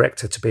movie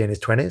director to be in his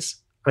 20s.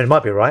 I mean, it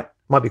might be right,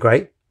 might be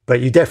great,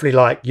 but you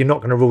definitely you're not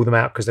going to rule them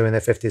out because they're in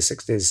their 50s,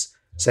 60s,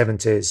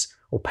 70s,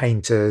 or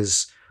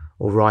painters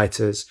or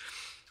writers.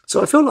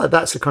 So I feel like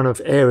that's a kind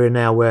of area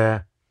now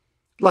where,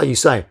 like you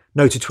say,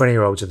 no 2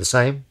 20-year-olds are the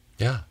same.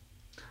 Yeah.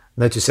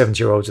 No 2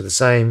 70-year-olds are the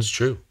same. It's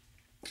true.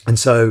 And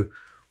so,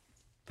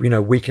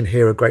 we can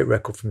hear a great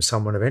record from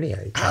someone of any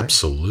age. Right?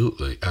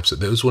 Absolutely.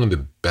 Absolutely. That was one of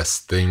the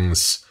best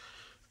things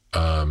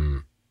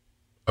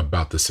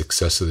about the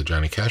success of the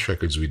Johnny Cash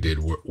records we did,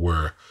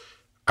 where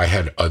I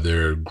had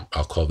other,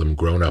 I'll call them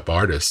grown-up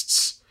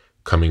artists,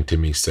 coming to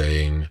me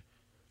saying,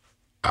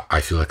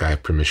 I feel like I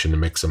have permission to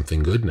make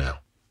something good now.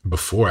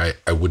 Before,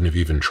 I wouldn't have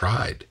even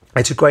tried.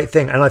 It's a great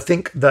thing. And I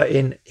think that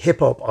in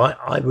hip-hop,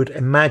 I would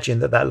imagine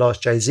that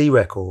last Jay-Z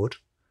record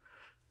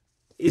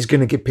is going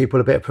to give people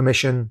a bit of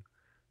permission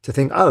to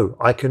think, oh,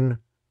 I can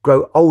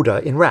grow older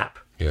in rap.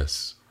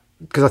 Yes.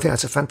 Because I think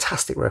that's a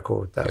fantastic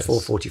record, that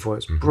 444.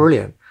 It's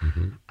brilliant.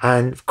 Mm-hmm.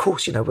 And of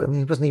course, he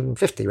wasn't even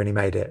 50 when he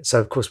made it. So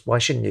of course, why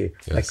shouldn't you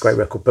make a great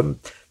record? But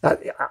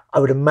I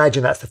would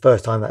imagine that's the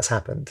first time that's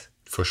happened.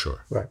 For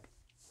sure. Right.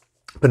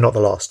 But not the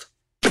last.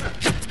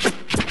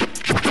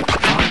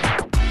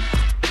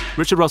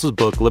 Richard Russell's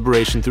book,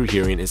 Liberation Through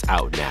Hearing, is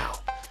out now.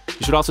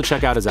 You should also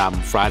check out his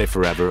album, Friday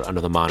Forever,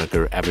 under the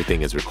moniker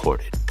Everything Is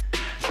Recorded.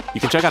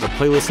 You can check out a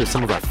playlist of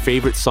some of our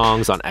favorite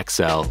songs on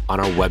XL on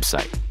our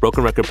website,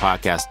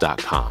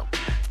 brokenrecordpodcast.com.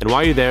 And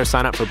while you're there,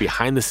 sign up for a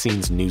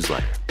behind-the-scenes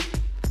newsletter.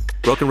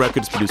 Broken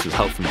Records produced with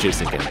help from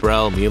Jason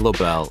Gambrell, Mia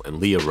Lobel, and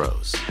Leah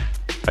Rose.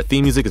 Our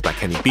theme music is by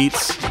Kenny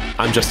Beats.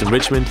 I'm Justin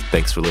Richmond.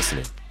 Thanks for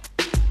listening.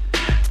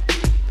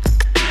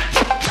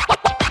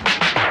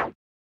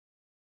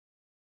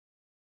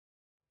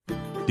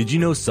 Did you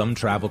know some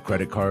travel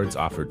credit cards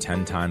offer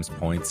 10 times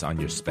points on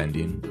your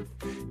spending?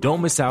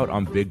 Don't miss out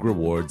on big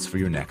rewards for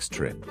your next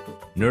trip.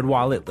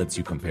 NerdWallet lets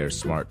you compare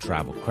smart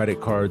travel credit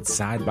cards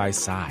side by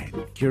side,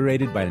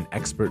 curated by an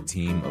expert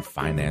team of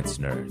finance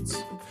nerds.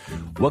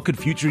 What could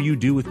future you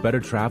do with better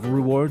travel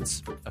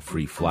rewards? A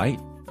free flight?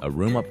 A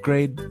room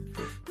upgrade?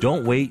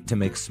 Don't wait to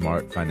make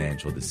smart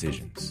financial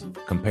decisions.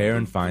 Compare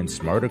and find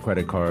smarter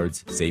credit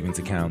cards, savings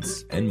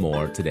accounts, and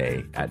more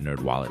today at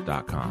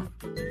nerdwallet.com.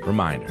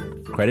 Reminder,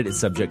 credit is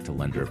subject to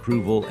lender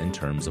approval and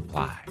terms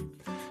apply.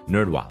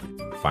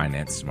 NerdWallet.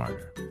 Finance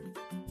smarter.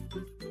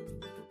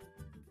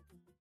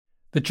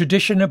 The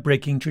tradition of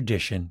breaking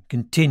tradition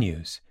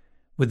continues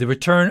with the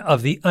return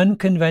of the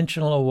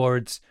Unconventional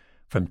Awards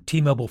from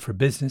T-Mobile for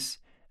Business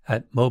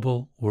at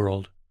Mobile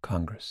World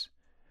Congress.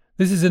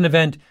 This is an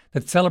event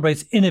that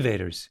celebrates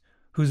innovators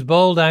whose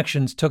bold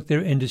actions took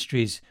their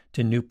industries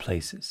to new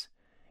places.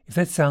 If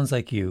that sounds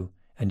like you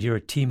and you're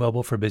a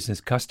T-Mobile for Business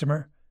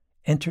customer,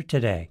 enter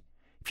today.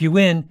 If you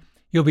win,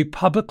 you'll be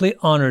publicly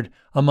honored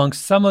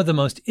amongst some of the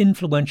most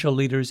influential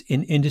leaders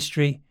in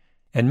industry.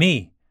 And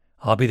me,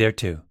 I'll be there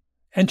too.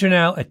 Enter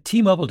now at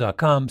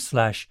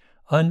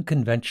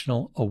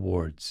T-Mobile.com/unconventional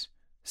awards.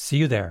 See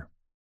you there.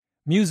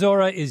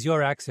 Musora is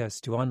your access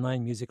to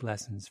online music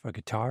lessons for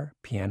guitar,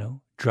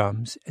 piano,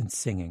 drums, and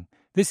singing.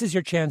 This is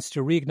your chance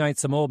to reignite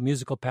some old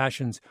musical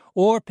passions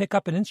or pick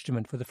up an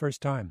instrument for the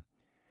first time.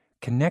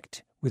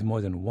 Connect with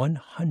more than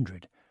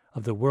 100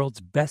 of the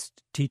world's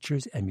best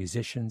teachers and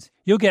musicians.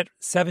 You'll get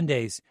 7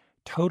 days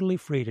totally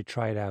free to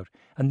try it out.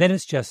 And then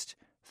it's just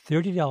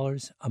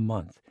 $30 a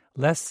month,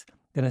 less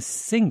than a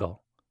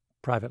single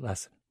private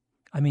lesson.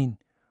 I mean,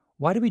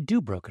 why do we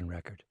do Broken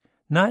Record?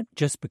 Not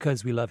just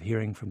because we love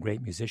hearing from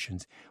great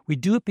musicians. We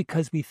do it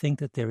because we think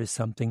that there is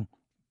something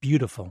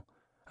beautiful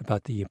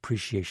about the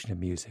appreciation of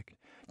music.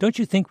 Don't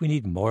you think we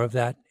need more of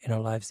that in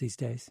our lives these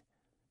days?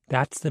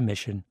 That's the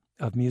mission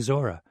of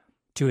Musora,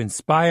 to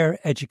inspire,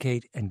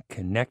 educate, and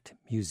connect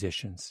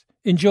musicians.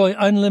 Enjoy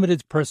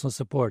unlimited personal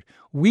support,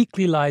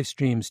 weekly live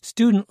streams,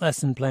 student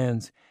lesson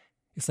plans.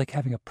 It's like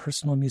having a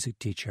personal music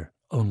teacher,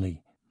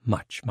 only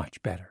much, much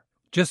better.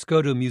 Just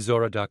go to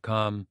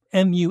Musora.com,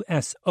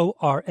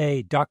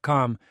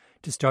 Musora.com,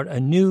 to start a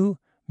new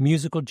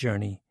musical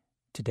journey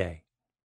today.